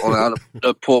hospital now,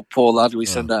 the poor lad we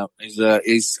sent out.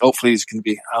 He's hopefully he's going to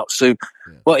be out soon.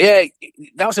 Yeah. But yeah,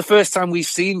 that was the first time we've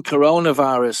seen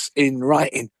coronavirus in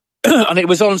writing. And it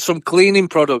was on some cleaning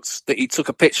products that he took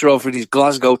a picture of in his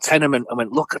Glasgow tenement and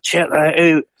went, "Look, check that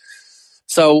out."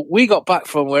 So we got back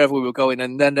from wherever we were going,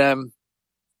 and then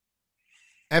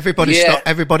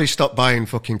everybody stopped buying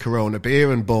fucking Corona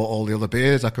beer and bought all the other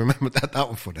beers. I can remember that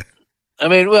was funny. I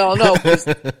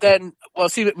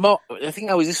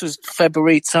think this was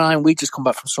February time. We just come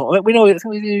back from I think we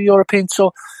did a European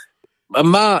tour. In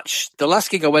March, the last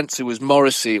gig I went to was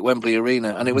Morrissey at Wembley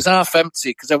Arena, and it was half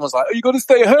empty because everyone's like, "Oh, you got to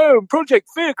stay home. Project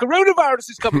Fear, coronavirus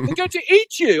is coming. They're going to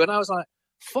eat you." And I was like,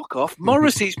 "Fuck off."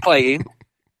 Morrissey's playing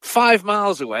 5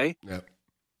 miles away. Yep.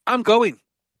 I'm going.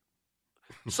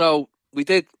 So we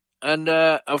did. And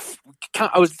I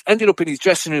ended up in his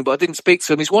dressing room, but I didn't speak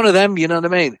to him. He's one of them, you know what I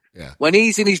mean? Yeah. When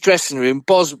he's in his dressing room,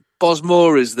 Boz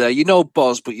Moore is there. You know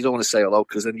Boz, but you don't want to say hello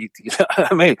because then you know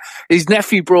what I mean? His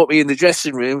nephew brought me in the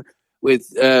dressing room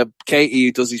with Katie,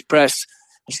 who does his press.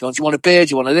 He's going, "Do you want a beer? Do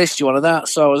you want this? Do you want that?"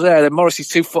 So I was there. Then Morrissey's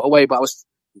 2 foot away, but I was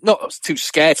too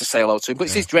scared to say hello to him. But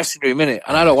it's his dressing room, innit?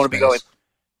 And I don't want to be going,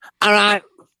 all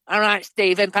right,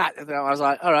 Stephen, Pat. And I was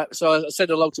like, all right. So I said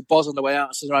hello to Boz on the way out.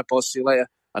 I said, "All right, Boz, see you later."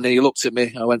 And then he looked at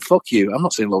me. I went, "Fuck you. I'm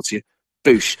not saying hello to you."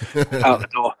 Boosh. Out the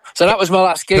door. So that was my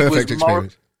last gig. Perfect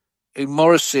experience. In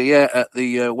Morrissey, at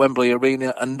the Wembley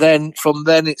Arena. And then from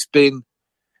then it's been,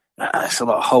 it's a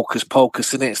lot of hocus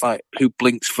pocus, isn't it? It's like, who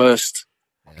blinks first?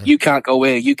 Yeah. You can't go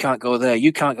here. You can't go there.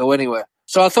 You can't go anywhere.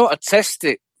 So I thought I'd test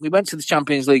it. We went to the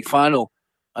Champions League final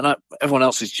and everyone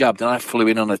else is jabbed and I flew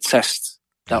in on a test.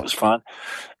 That was fine.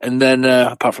 And then,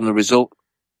 apart from the result,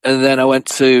 and then I went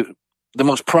to the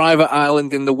most private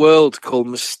island in the world called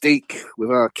Mystique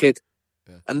with our kid.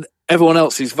 Yeah. And everyone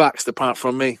else is vaxxed apart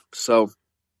from me. So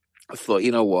I thought,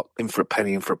 you know what? In for a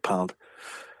penny, in for a pound.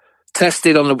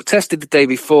 Tested the day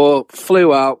before,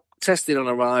 flew out, tested on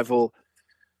arrival.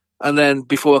 And then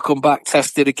before I come back,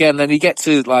 tested again. Then you get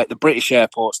to like the British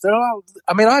airports.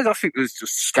 I think there's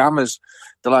just scammers.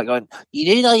 They're like going,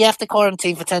 you know, you have to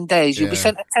quarantine for 10 days. You'll be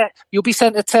sent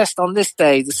a test on this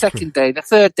day, the second day, the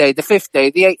third day, the fifth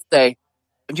day, the eighth day.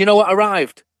 And you know what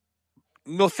arrived?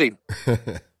 Nothing.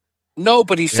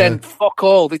 Nobody sent fuck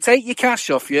all. They take your cash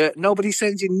off you. Nobody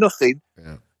sends you nothing.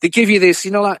 Yeah. They give you this,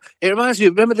 you know, like, it reminds me,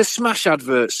 remember the Smash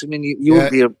adverts? I mean, you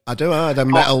wouldn't be I do, the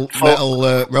metal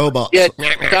robots. Yeah,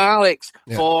 Daleks,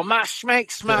 for mash,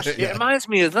 make smash. It reminds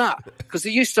me of that, because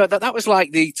they used to, that was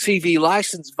like the TV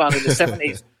license van in the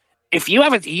 70s. If you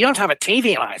don't have a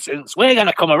TV license, we're going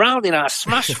to come around in our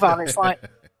Smash van. It's like,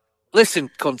 listen,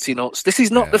 cunty nuts, this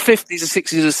is not the 50s or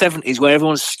 60s or 70s where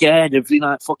everyone's scared of,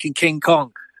 like, fucking King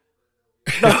Kong.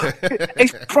 No,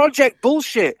 it's project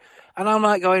bullshit. And I'm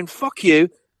like going, fuck you.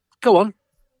 Go on.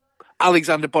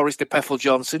 Alexander Boris de Peffel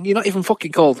Johnson. You're not even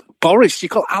fucking called Boris. You're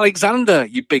called Alexander,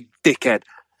 you big dickhead.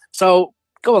 So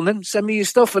go on then, send me your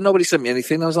stuff. And nobody sent me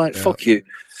anything. I was like, fuck you.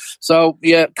 So,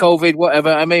 yeah, COVID,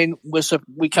 whatever. I mean,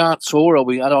 we can't tour,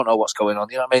 I don't know what's going on.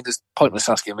 You know what I mean? It's pointless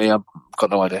asking me. I've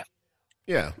got no idea.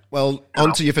 Yeah. Well,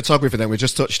 onto your photography then. We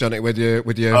just touched on it with your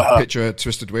picture of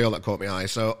Twisted Wheel that caught my eye.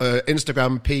 So,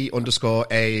 Instagram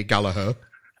P_A Gallagher.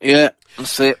 Yeah,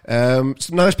 that's it.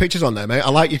 Some nice pictures on there, mate.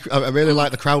 I really like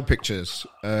the crowd pictures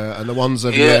and the ones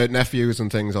of your nephews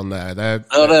and things on there. They're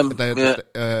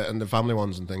and the family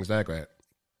ones and things. They're great.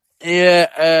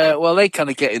 Yeah, well, they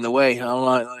kind of get in the way. I'm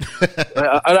like,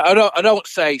 I don't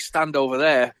say stand over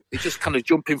there. They just kind of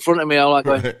jump in front of me. I'm like,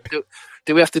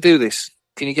 do we have to do this?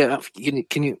 Can you get up?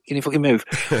 Can you fucking move?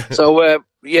 So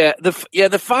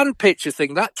the fan picture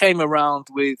thing that came around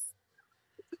with.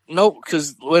 No,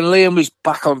 because when Liam was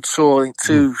back on tour in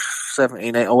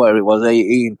 2017, or whatever it was,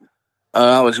 18,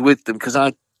 I was with them because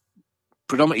I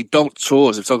predominantly don't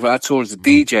tour. I tour as a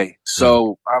DJ.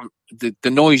 So the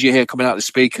noise you hear coming out of the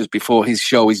speakers before his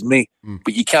show is me.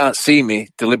 But you can't see me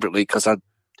deliberately because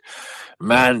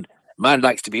man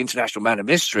likes to be international man of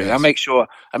mystery. Yes. I make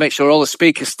sure all the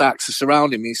speaker stacks are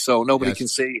surrounding me so nobody can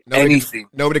see anything.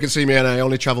 Nobody can see me, and I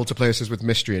only travel to places with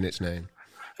mystery in its name.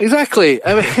 Exactly.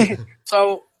 I mean,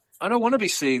 so I don't want to be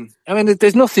seen. I mean,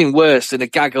 there's nothing worse than a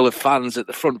gaggle of fans at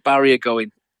the front barrier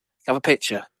going, have a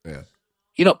picture. Yeah.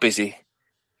 You're not busy.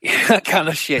 That kind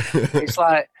of shit. It's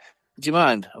like, do you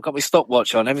mind? I've got my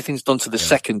stopwatch on. Everything's done to the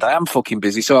second. I am fucking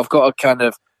busy. So I've got a kind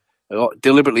of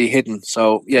deliberately hidden.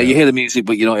 So, you hear the music,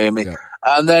 but you don't hear me. Yeah.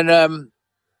 And then,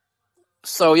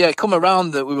 come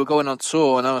around that we were going on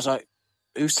tour, and I was like,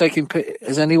 who's taking pictures?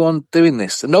 Is anyone doing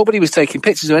this? And nobody was taking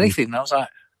pictures of anything. And I was like,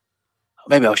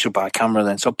 maybe I should buy a camera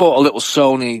then. So I bought a little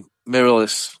Sony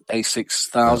mirrorless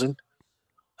A6000,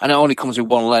 and it only comes with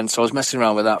one lens. So I was messing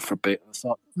around with that for a bit. I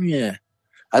thought, yeah.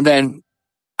 And then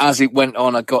as it went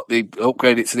on, I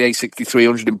upgraded to the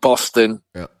A6300 in Boston.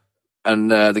 Yeah.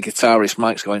 And the guitarist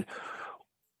Mike's going,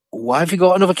 why have you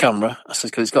got another camera? I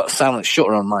said, because it's got a silent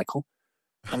shutter on, Michael.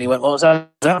 And he went, well, does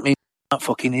that mean you can't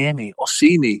fucking hear me or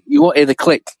see me? You won't hear the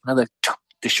click, the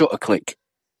shutter click.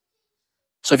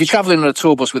 So if you're traveling on a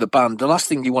tour bus with a band, the last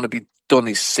thing you want to be done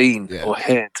is seen or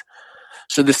heard.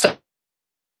 So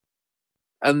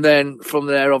and then from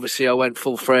there, obviously, I went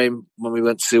full frame when we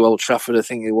went to Old Trafford. I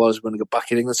think it was when I got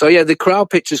back in England. So the crowd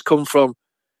pictures come from,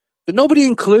 but nobody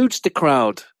includes the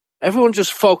crowd. Everyone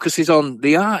just focuses on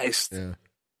the artist. Yeah.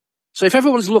 So if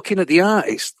everyone's looking at the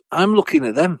artist, I'm looking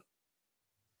at them.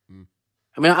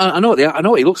 I mean, I know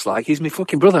what he looks like. He's my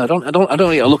fucking brother. I don't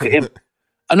need to look at him.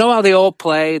 I know how they all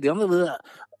play.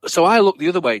 So I look the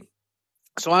other way.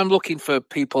 So I'm looking for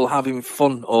people having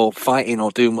fun or fighting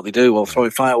or doing what they do or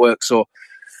throwing fireworks. So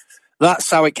that's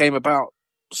how it came about.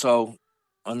 So,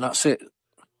 and that's it.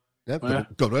 Yeah,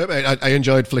 good work, mate. I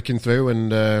enjoyed flicking through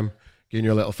and giving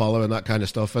you a little follow and that kind of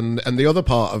stuff. And the other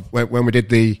part of when we did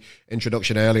the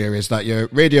introduction earlier is that you're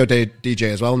radio DJ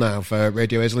as well now for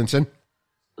Radio Islington.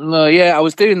 No, I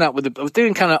was doing that I was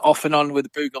doing kind of off and on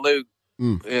with the Boogaloo.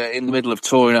 In the middle of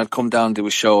touring, I'd come down to a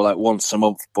show like once a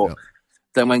month. But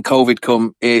then when COVID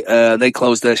come, they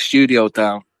closed their studio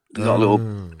down. They got a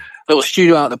little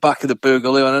studio out the back of the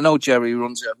Boogaloo, and I know Jerry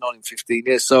runs it. I've known him 15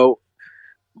 years. So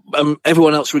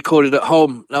everyone else recorded at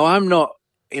home. Now I'm not.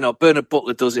 Bernard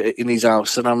Butler does it in his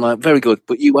house, and I'm like, very good.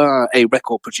 But you are a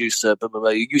record producer. Blah, blah, blah.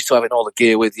 You're used to having all the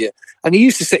gear with you, and you're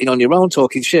used to sitting on your own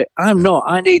talking shit. I'm not.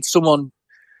 I need someone.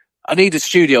 I need a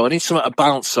studio. I need something to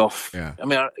bounce off. Yeah. I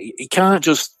mean, you can't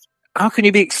just... How can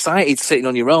you be excited sitting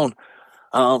on your own?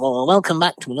 Well, welcome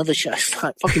back to another show. It's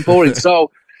like fucking boring.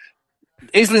 So,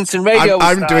 Islington Radio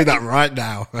I'm doing that right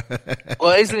now.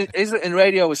 Well, Islington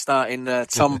Radio was starting.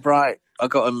 Tom Bright, I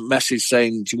got a message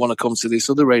saying, do you want to come to this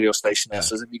other radio station? I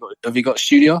says, have you got a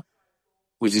studio?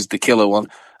 which is the killer one.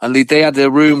 And they had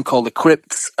a room called the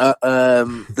Crypt at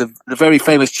the very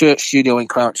famous church studio in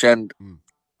Crouch End.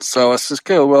 So I says,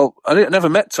 cool, well, I never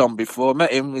met Tom before. I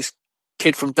met him, this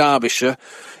kid from Derbyshire.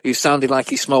 He sounded like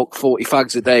he smoked 40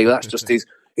 fags a day. That's just his...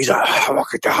 He's like, oh,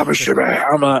 look at Derbyshire, man.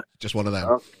 I'm like... Just one of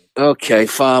them. Oh, okay,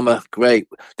 farmer, great.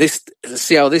 Let's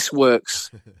see how this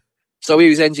works. So he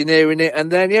was engineering it,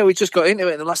 and then we just got into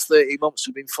it. In the last 30 months,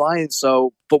 we've been flying.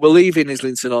 So, but we're leaving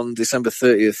Islington on December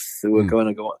 30th. We're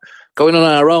going on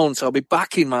our own. So I'll be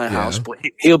back in my house, but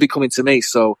he'll be coming to me.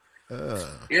 So,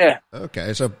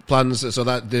 okay. So plans. So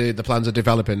that the plans are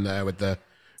developing there with the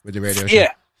radio show.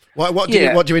 Yeah. What do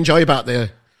you enjoy about the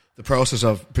process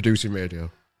of producing radio?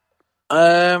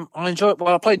 I enjoy it.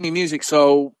 Well, I played new music,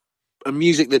 so a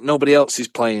music that nobody else is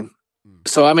playing.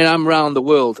 So, I mean, I'm around the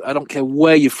world. I don't care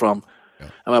where you're from. Yeah.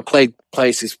 And I played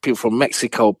places, people from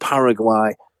Mexico,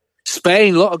 Paraguay,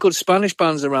 Spain, a lot of good Spanish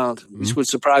bands around, which would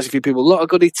surprise a few people. A lot of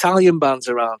good Italian bands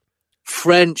around,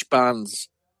 French bands.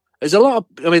 There's a lot of,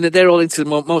 I mean, they're all into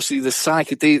mostly the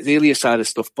psychedelia side of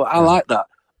stuff, but I like that.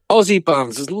 Aussie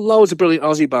bands, there's loads of brilliant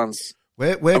Aussie bands.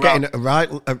 We're getting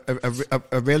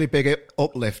a really big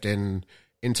uplift in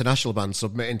international bands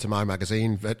submitting to my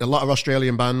magazine. A lot of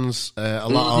Australian bands, a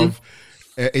lot of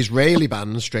Israeli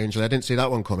bands, strangely. I didn't see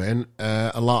that one come in.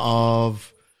 A lot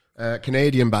of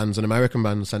Canadian bands and American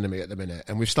bands sending me at the minute.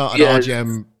 And we've started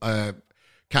RGM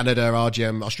Canada,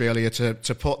 RGM Australia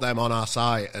to put them on our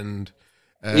site and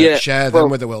share them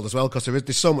with the world as well, because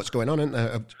there's so much going on, isn't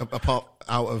there, apart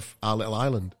out of our little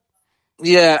island.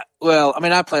 Yeah, well, I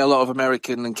mean, I play a lot of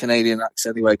American and Canadian acts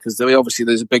anyway, because obviously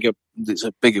there's a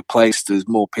bigger place, there's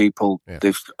more people,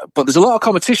 but there's a lot of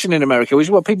competition in America, which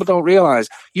is what people don't realise.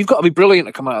 You've got to be brilliant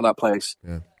to come out of that place,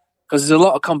 because there's a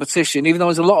lot of competition, even though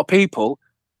there's a lot of people.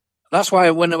 That's why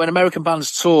when American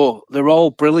bands tour, they're all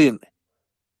brilliant.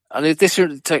 And this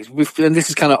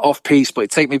is kind of off piece, but it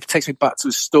takes me back to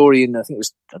a story in, I think it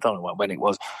was, I don't know when it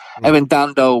was. When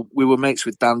Dando, we were mates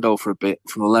with Dando for a bit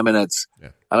from the Lemonheads. Yeah.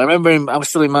 And I remember him, I was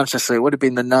still in Manchester, it would have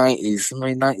been the 90s,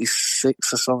 maybe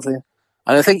 96 or something.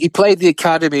 And I think he played the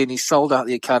Academy and he sold out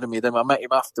the Academy. Then I met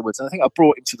him afterwards. And I think I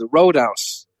brought him to the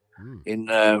Roadhouse in,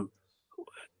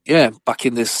 back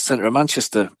in the centre of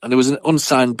Manchester. And there was an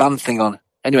unsigned band thing on.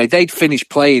 Anyway, they'd finished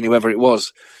playing, whoever it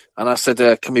was. And I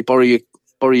said, can we borrow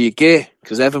your gear?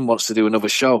 Because Evan wants to do another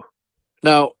show.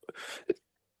 Now,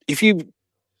 if you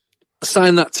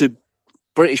assign that to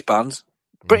British bands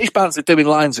are doing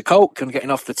lines of coke and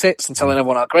getting off the tits and telling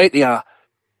everyone how great they are.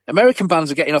 American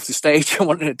bands are getting off the stage and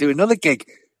wanting to do another gig.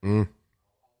 And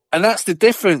that's the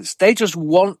difference. They just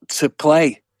want to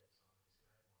play.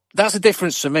 That's the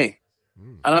difference for me.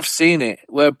 And I've seen it,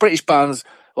 where British bands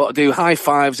want to do high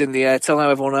fives in the air, tell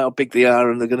everyone how big they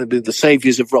are and they're going to be the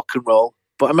saviours of rock and roll.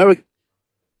 But America,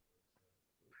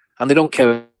 and they don't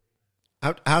care.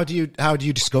 How do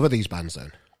you discover these bands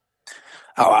then?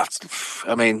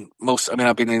 I've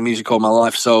been in music all my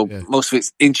life, so most of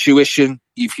it's intuition.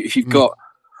 If you've got,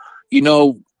 you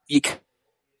can.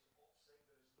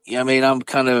 Yeah, I mean, I'm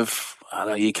kind of, I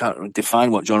know you can't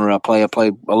define what genre I play. I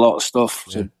play a lot of stuff,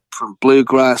 from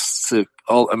bluegrass to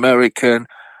alt American,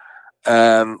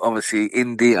 obviously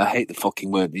indie. I hate the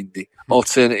fucking word indie.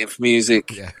 Alternative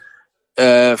music,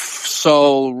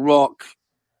 soul, rock,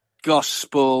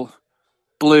 gospel,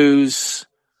 blues.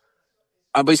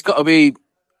 But it's got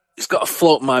to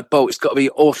float my boat. It's got to be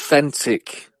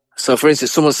authentic. So, for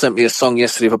instance, someone sent me a song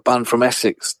yesterday of a band from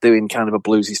Essex doing kind of a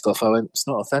bluesy stuff. I went, it's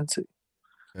not authentic.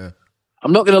 Yeah.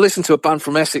 I'm not going to listen to a band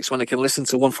from Essex when I can listen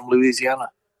to one from Louisiana.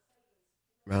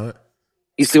 Right.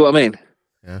 You see what I mean?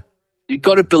 Yeah. You've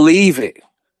got to believe it.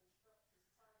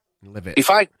 Live it. If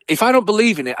I don't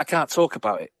believe in it, I can't talk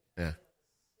about it. Yeah.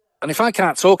 And if I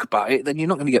can't talk about it, then you're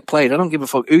not going to get played. I don't give a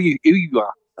fuck who you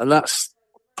are. And that's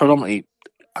predominantly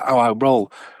how I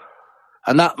roll.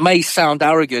 And that may sound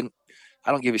arrogant.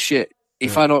 I don't give a shit.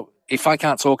 If I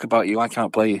can't talk about you, I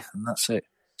can't play you. And that's it.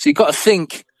 So you've got to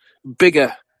think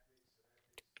bigger.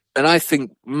 And I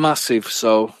think massive.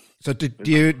 So do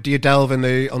you delve in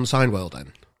the unsigned world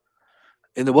then?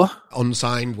 In the what?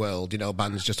 Unsigned world,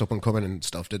 bands just up and coming and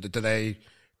stuff. Do they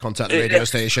contact the radio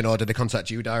station, or do they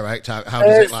contact you direct? How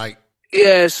does it like?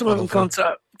 Yeah, some of them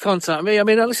contact me. I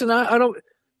mean, listen, I don't.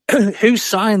 Who's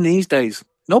signed these days?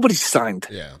 Nobody's signed.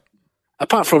 Yeah.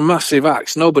 Apart from massive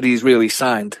acts, nobody's really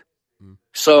signed.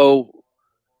 So,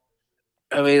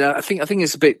 I mean, I think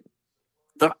it's a bit.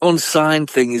 That unsigned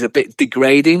thing is a bit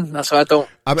degrading. That's why I don't.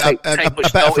 A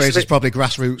better phrase is probably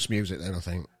grassroots music. Then I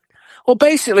think. Well,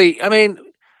 basically, I mean,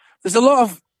 there's a lot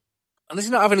of, and this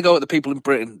is not having to go at the people in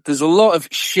Britain. There's a lot of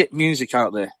shit music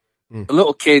out there.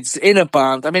 little kids in a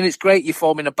band. I mean, it's great you're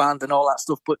forming a band and all that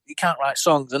stuff, but you can't write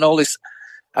songs and all this.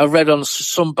 I've read on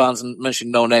some bands and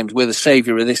mentioned no names. We're the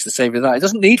saviour of this, the saviour of that. It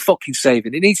doesn't need fucking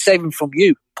saving. It needs saving from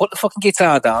you. Put the fucking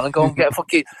guitar down and go and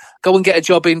get a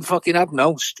job in fucking, I don't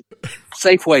know,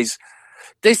 Safeways.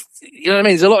 This, you know what I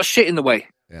mean? There's a lot of shit in the way.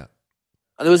 Yeah.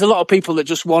 And there was a lot of people that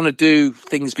just want to do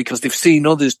things because they've seen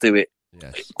others do it.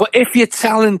 Yes. But if you're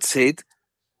talented,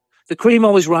 the cream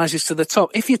always rises to the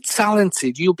top. If you're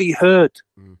talented, you'll be heard.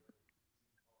 And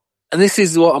this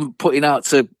is what I'm putting out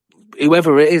to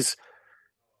whoever it is.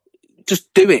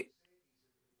 Just do it.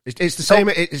 It's the same.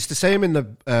 It's the same in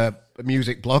the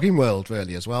music blogging world,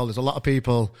 really, as well. There's a lot of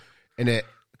people in it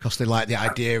because they like the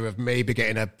idea of maybe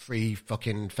getting a free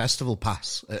fucking festival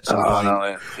pass at some point. No,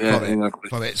 exactly.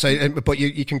 From it. So, but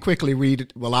you can quickly read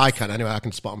it. Well, I can anyway. I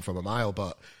can spot them from a mile.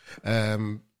 But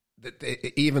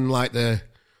even like the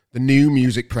new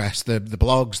music press, the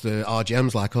blogs, the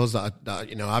RGMs like us that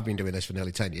I've been doing this for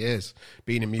nearly 10 years,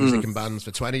 being in music and bands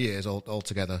for 20 years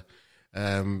altogether.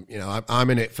 I'm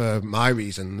in it for my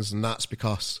reasons, and that's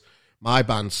because my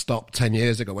band stopped 10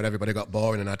 years ago when everybody got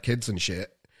boring and had kids and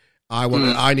shit.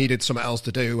 I needed something else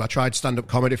to do. I tried stand-up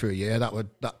comedy for a year.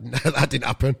 That didn't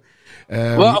happen.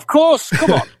 Well, of course.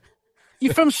 Come on.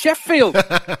 You're from Sheffield.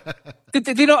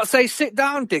 Did you not say sit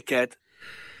down, dickhead?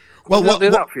 Well,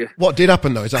 what did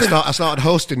happen though is I started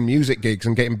hosting music gigs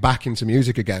and getting back into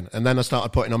music again, and then I started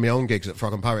putting on my own gigs at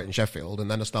Frog and Parrot in Sheffield,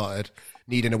 and then I started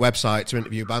needing a website to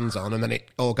interview bands on, and then it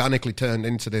organically turned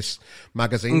into this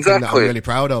magazine thing that I'm really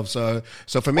proud of. So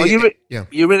for me,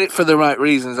 you're in it for the right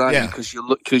reasons, aren't you?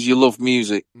 Because you love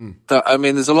music. I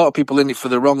mean, there's a lot of people in it for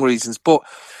the wrong reasons, but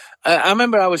I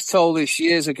remember I was told this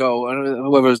years ago,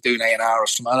 whether I was doing A&R or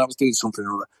something, I was doing something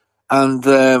or other. And,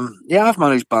 I've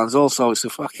managed bands also. It's a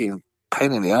fucking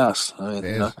pain in the ass. I mean,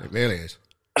 it really is.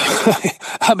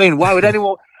 I mean, why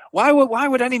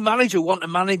would any manager want to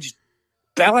manage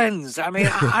bellends? I mean,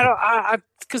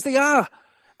 because they are.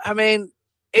 I mean,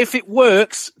 if it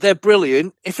works, they're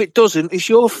brilliant. If it doesn't, it's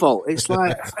your fault. It's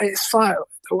like,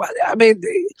 I mean,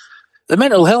 the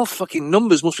mental health fucking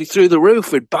numbers must be through the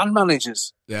roof with band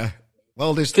managers. Yeah.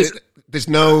 Well, there's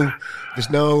no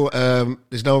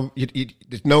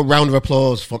round of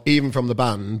applause from the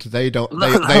band. They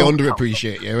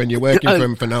underappreciate you, and you're working for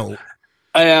them for no.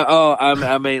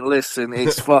 I mean, listen,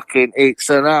 it's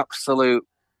an absolute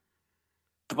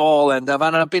ball end. And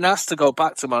I've been asked to go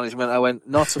back to management. I went,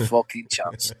 not a fucking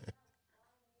chance.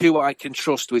 Who I can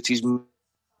trust, which is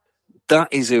that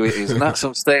is who it is, and that's what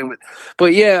I'm staying with.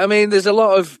 But yeah, I mean, there's a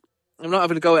lot of. I'm not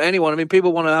having to go at anyone. I mean,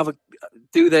 people want to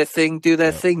do their thing,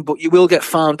 but you will get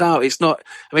found out. It's not.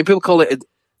 I mean, people call it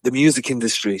the music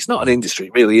industry. It's not an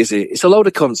industry, really, is it? It's a load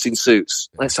of cunts in suits.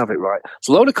 Let's have it right. It's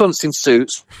a load of cunts in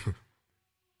suits.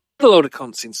 A load of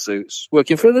cunts in suits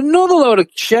working for another load of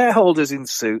shareholders in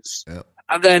suits,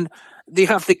 and then they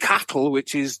have the cattle,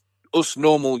 which is us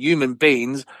normal human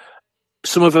beings.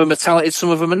 Some of them are talented,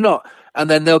 some of them are not. And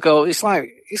then they'll go, it's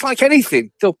like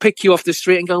anything. They'll pick you off the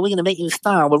street and go, we're going to make you a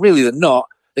star. Well, really, they're not.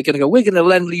 They're going to go, we're going to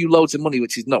lend you loads of money,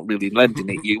 which is not really lending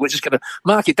it you. We're just going to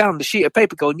mark it down on the sheet of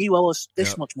paper going, you owe us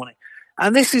this much money.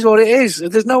 And this is what it is.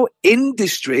 There's no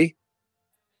industry.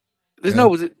 It's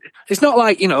not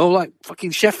like, like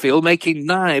fucking Sheffield making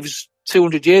knives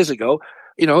 200 years ago.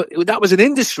 That was an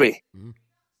industry.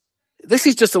 This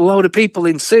is just a load of people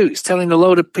in suits telling a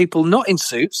load of people not in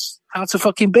suits how to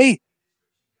fucking be.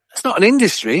 It's not an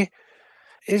industry.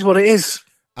 It is what it is.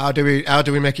 How do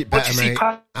we make it better, mate?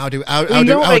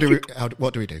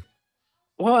 What do we do?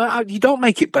 Well, you don't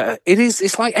make it better.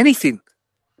 It's like anything.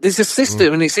 There's a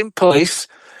system and it's in place.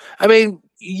 I mean,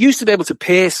 you used to be able to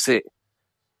pace it.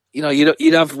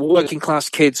 You'd have working class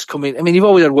kids coming. I mean, you've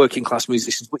always had working class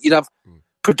musicians, but you'd have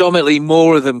predominantly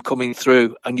more of them coming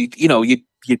through, and you'd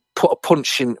put a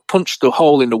punch the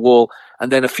hole in the wall, and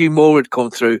then a few more would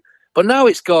come through. But now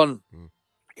it's gone.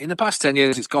 In the past 10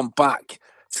 years, it's gone back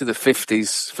to the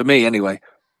 50s, for me anyway.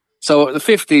 So the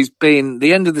 50s being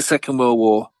the end of the Second World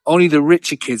War, only the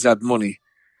richer kids had money.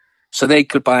 So they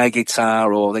could buy a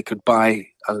guitar or they could buy,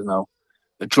 I don't know,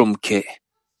 a drum kit.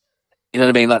 You know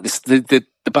what I mean? Like this, the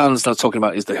bands I'm talking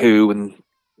about is The Who and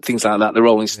things like that, the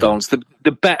Rolling Stones,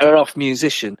 the better off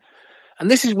musician. And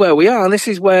this is where we are. And this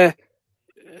is where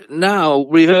now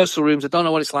rehearsal rooms, I don't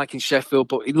know what it's like in Sheffield,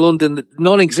 but in London,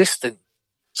 non-existent.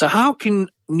 So how can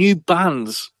new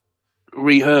bands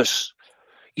rehearse?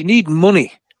 You need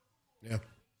money. Yeah.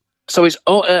 So it's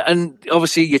and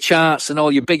obviously your charts and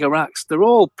all your bigger acts, they're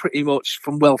all pretty much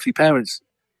from wealthy parents.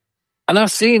 And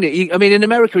I've seen it. I mean, in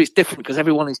America, it's different because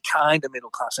everyone is kind of middle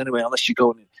class anyway, unless you're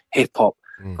going hip hop,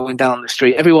 going down the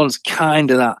street. Everyone's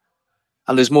kind of that.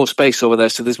 and there's more space over there,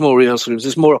 so there's more rehearsal rooms,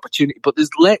 there's more opportunity. But there's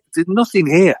nothing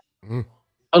here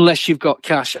unless you've got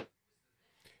cash.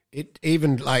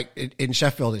 Even like in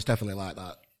Sheffield, it's definitely like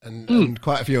that, and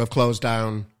quite a few have closed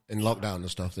down in lockdown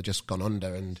and stuff. They've just gone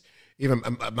under, and even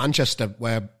Manchester,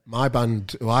 where my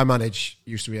band, who I manage,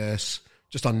 used to rehearse,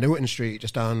 just on Newton Street,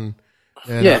 just down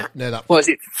near that. What is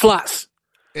it? Flats.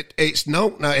 It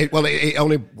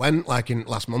only went like in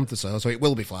last month or so it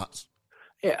will be flats.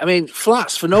 Yeah, I mean,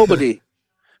 flats for nobody.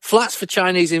 Flats for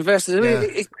Chinese investors. I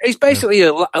mean, it's basically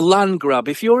a land grab.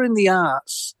 If you're in the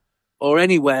arts or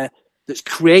anywhere that's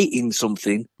creating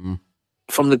something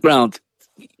from the ground,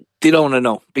 they don't want to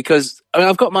know. Because I mean,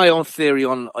 I've got my own theory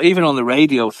on, even on the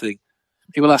radio thing.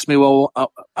 People ask me, well,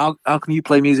 how can you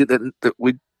play music that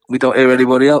we don't hear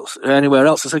anybody else anywhere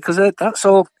else? I say, because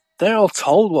they're all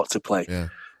told what to play. Yeah.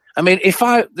 I mean, if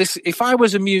I was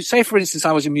say for instance,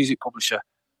 I was a music publisher,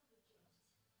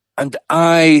 and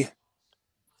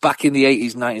back in the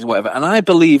 80s, 90s, whatever, and I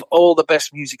believe all the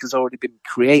best music has already been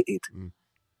created,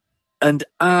 and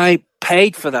I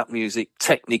paid for that music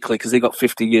technically because they got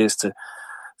 50 years to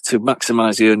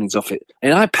maximise the earnings of it,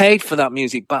 and I paid for that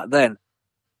music back then.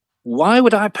 Why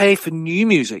would I pay for new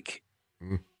music?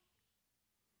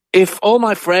 If all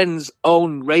my friends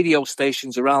own radio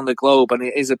stations around the globe and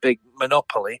it is a big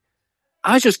monopoly,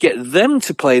 I just get them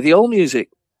to play the old music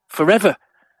forever,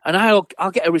 and I'll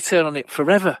get a return on it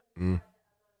forever.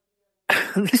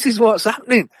 This is what's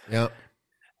happening. Yeah,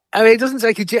 I mean, it doesn't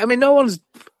take a. I mean, no one's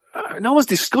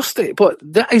discussed it, but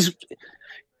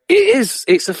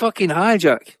it's a fucking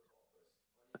hijack.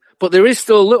 But there is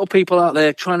still little people out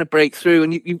there trying to break through,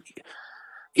 and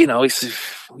you know, it's,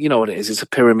 you know what it is. It's a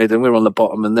pyramid, and we're on the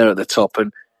bottom, and they're at the top,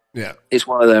 and it's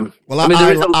one of them. Well, I mean,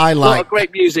 there is a lot of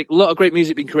great music. A lot of great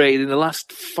music being created in the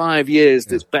last 5 years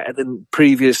that's better than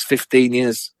previous 15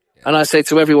 years. Yeah. And I say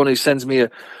to everyone who sends me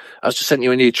I just sent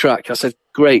you a new track. I said,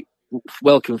 great,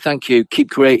 welcome, thank you.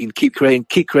 Keep creating, keep creating,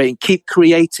 keep creating, keep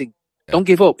creating. Yeah. Don't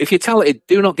give up. If you're talented,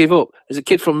 do not give up. There's a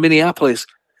kid from Minneapolis.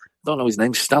 I don't know his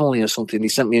name, Stanley or something. He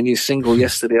sent me a new single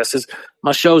yesterday. I says,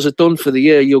 my shows are done for the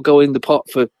year. You'll go in the pot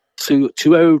for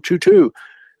 2022.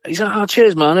 He's like, oh,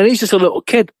 cheers, man. And he's just a little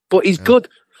kid, but he's good.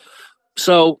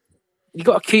 So you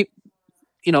got to keep,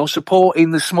 supporting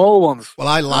the small ones. Well,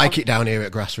 I like it down here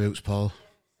at Grassroots, Paul.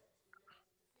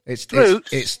 It's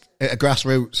at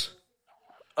Grassroots.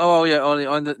 Oh yeah,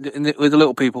 with the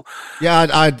little people.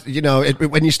 Yeah,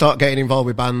 when you start getting involved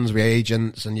with bands, with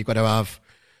agents, and you've got to have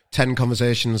 10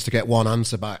 conversations to get one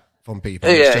answer back from people.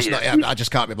 I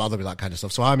just can't be bothered with that kind of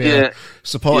stuff. So I'm here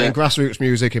supporting grassroots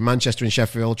music in Manchester and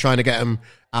Sheffield, trying to get them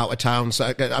out of town.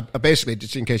 So I basically,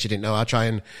 just in case you didn't know, I try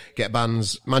and get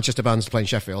Manchester bands to play in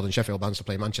Sheffield and Sheffield bands to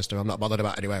play in Manchester. I'm not bothered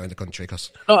about anywhere in the country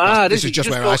because this is just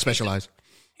where I specialise.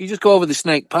 You just go over the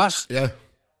Snake Pass. Yeah.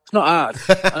 It's not hard.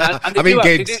 And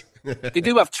they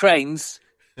do have trains.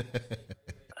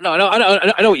 No, I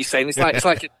know what you're saying.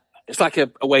 It's like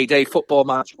a away day football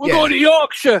match. We're going to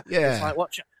Yorkshire. Yeah. It's like,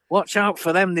 watch out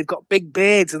for them. They've got big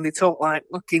beards and they talk like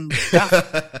fucking daft.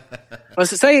 I was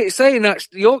saying that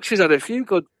Yorkshire's had a few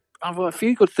good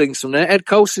things from there. Ed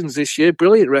Coulson's this year,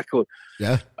 brilliant record.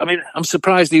 Yeah. I mean, I'm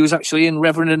surprised he was actually in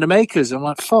Reverend and the Makers. I'm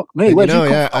like, fuck me.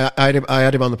 I had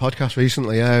him on the podcast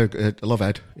recently. Yeah, I love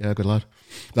Ed. Yeah, good lad.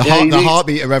 The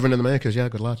heartbeat of Reverend and the Makers. Yeah,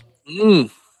 good lad.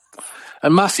 And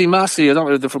Massey, I don't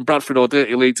know if they're from Bradford or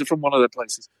Dirty Leeds. They're from one of the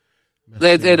places.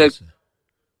 They're the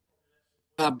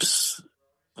Abs.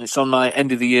 It's on my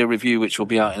end of the year review, which will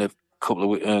be out in a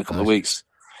couple of weeks.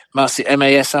 Massey,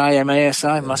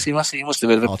 Masi. Massey. You must have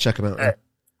heard of it. I'll check them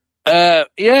out.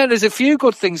 There's a few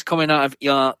good things coming out of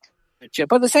Yorkshire,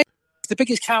 but it's the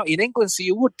biggest county in England, so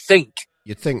you'd think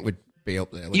we'd be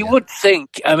up there. You would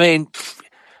think. I mean,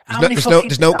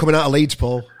 there's no coming out of Leeds,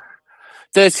 Paul.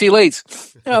 Dirty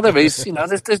Leeds. There is.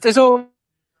 There's all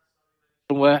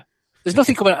somewhere. There's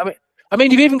nothing coming out. I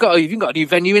mean, you've even got a new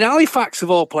venue in Halifax of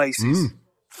all places.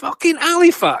 Fucking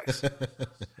Halifax.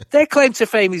 Their claim to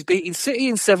fame is beating City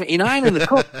in '79 in the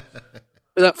cup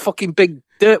with that fucking big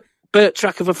dirt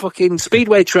track of a fucking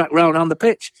speedway track round on the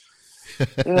pitch.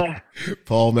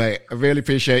 Paul, mate, I really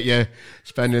appreciate you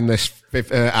spending this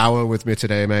hour with me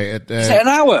today, mate. Is it an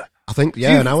hour? I think,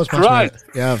 an hour's past, mate.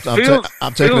 Yeah,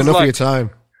 I've taken enough of your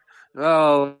time.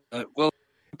 Oh, well,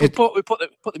 we put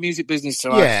the music business to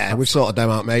life. Yeah, we've sorted them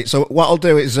out, mate. So what I'll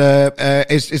do is there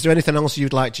anything else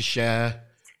you'd like to share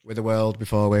with the world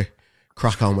before we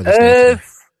crack on with this?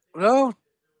 No.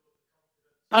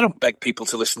 I don't beg people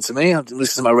to listen to me. I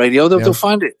listen to my radio. They'll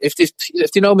find it. If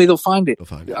they know me, they'll find it.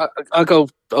 I go,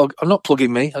 I'm not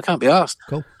plugging me. I can't be asked.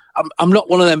 Cool. I'm not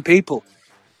one of them people.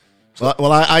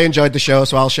 Well, I enjoyed the show,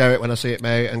 so I'll share it when I see it,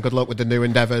 mate. And good luck with the new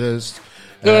endeavours.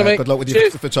 Good luck with your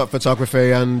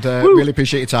photography, and really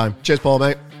appreciate your time. Cheers, Paul,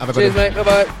 mate. Have a good one. Cheers, mate.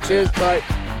 Bye-bye. Cheers, bye.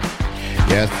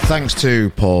 Yeah, thanks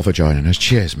to Paul for joining us.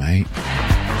 Cheers, mate.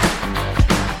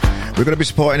 We're going to be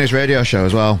supporting his radio show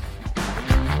as well.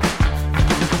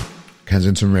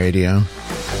 Kensington Radio.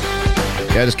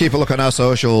 Yeah, just keep a look on our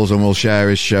socials and we'll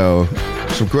share his show.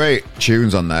 Some great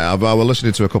tunes on there. I was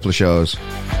listening to a couple of shows.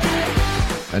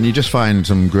 And you just find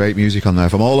some great music on there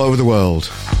from all over the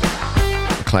world.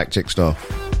 Eclectic stuff.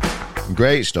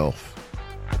 Great stuff.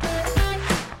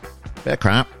 Bit of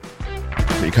crap.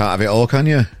 But you can't have it all, can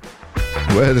you?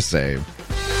 We're the same.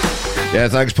 Yeah,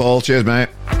 thanks, Paul. Cheers, mate.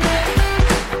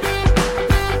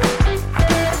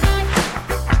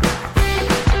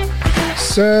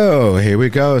 So, here we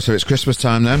go. So it's Christmas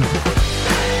time then.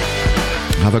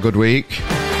 Have a good week.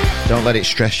 Don't let it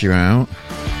stress you out.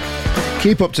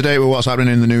 Keep up to date with what's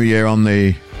happening in the new year on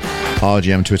the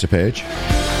RGM Twitter page.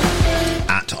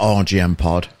 At RGM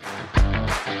Pod.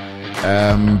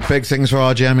 Big things for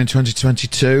RGM in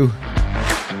 2022.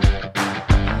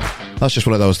 That's just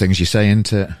one of those things you say,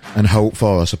 isn't it? And hope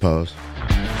for, I suppose.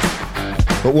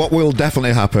 But what will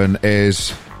definitely happen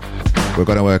is we're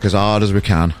going to work as hard as we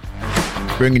can,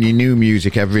 bringing you new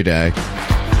music every day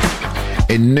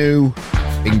in new,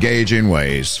 engaging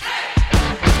ways.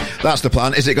 That's the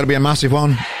plan. Is it going to be a massive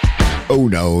one? Who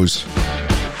knows?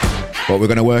 But we're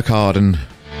going to work hard and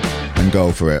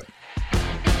go for it.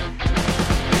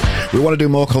 We want to do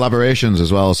more collaborations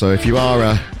as well. So if you are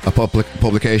a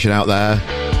publication out there,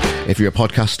 if you're a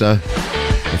podcaster,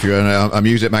 if you're in a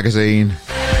music magazine,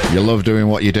 you love doing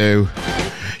what you do,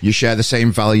 you share the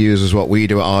same values as what we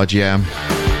do at RGM,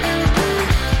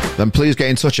 then please get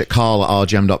in touch at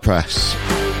carl@rgm.press.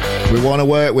 We want to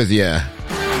work with you.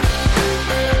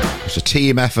 It's a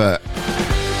team effort.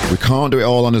 We can't do it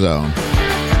all on his own.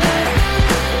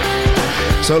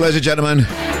 So, ladies and gentlemen,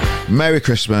 Merry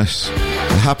Christmas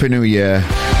and Happy New Year.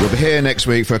 We'll be here next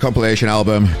week for a compilation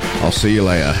album. I'll see you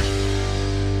later.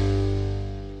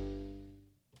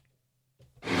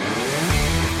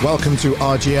 Welcome to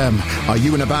RGM. Are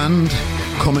you in a band?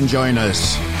 Come and join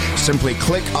us. Simply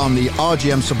click on the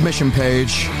RGM submission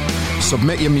page,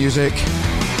 submit your music,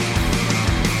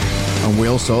 and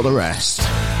we'll sort the rest.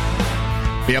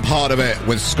 Be a part of it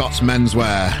with Scott's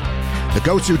Menswear, the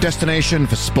go-to destination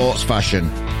for sports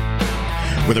fashion.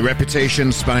 With a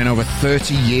reputation spanning over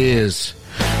 30 years,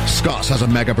 Scott's has a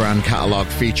mega brand catalogue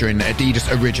featuring Adidas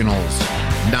Originals,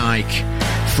 Nike,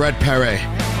 Fred Perry,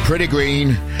 Pretty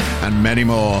Green, and many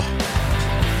more.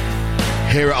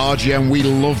 Here at RGM, we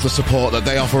love the support that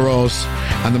they offer us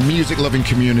and the music-loving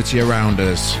community around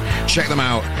us. Check them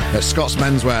out at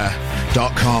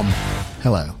scottsmenswear.com.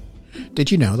 Hello. Did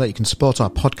you know that you can support our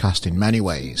podcast in many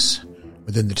ways?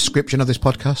 Within the description of this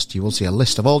podcast, you will see a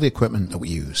list of all the equipment that we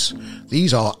use.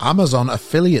 These are Amazon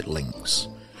affiliate links.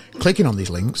 Clicking on these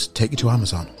links take you to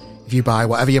Amazon. If you buy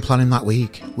whatever you're planning that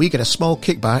week, we get a small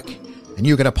kickback and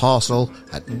you get a parcel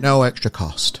at no extra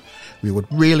cost. We would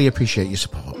really appreciate your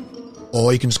support.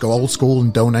 Or you can just go old school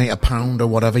and donate £1 or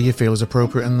whatever you feel is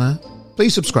appropriate in there.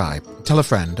 Please subscribe, tell a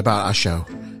friend about our show,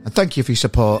 and thank you for your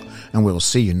support, and we'll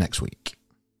see you next week.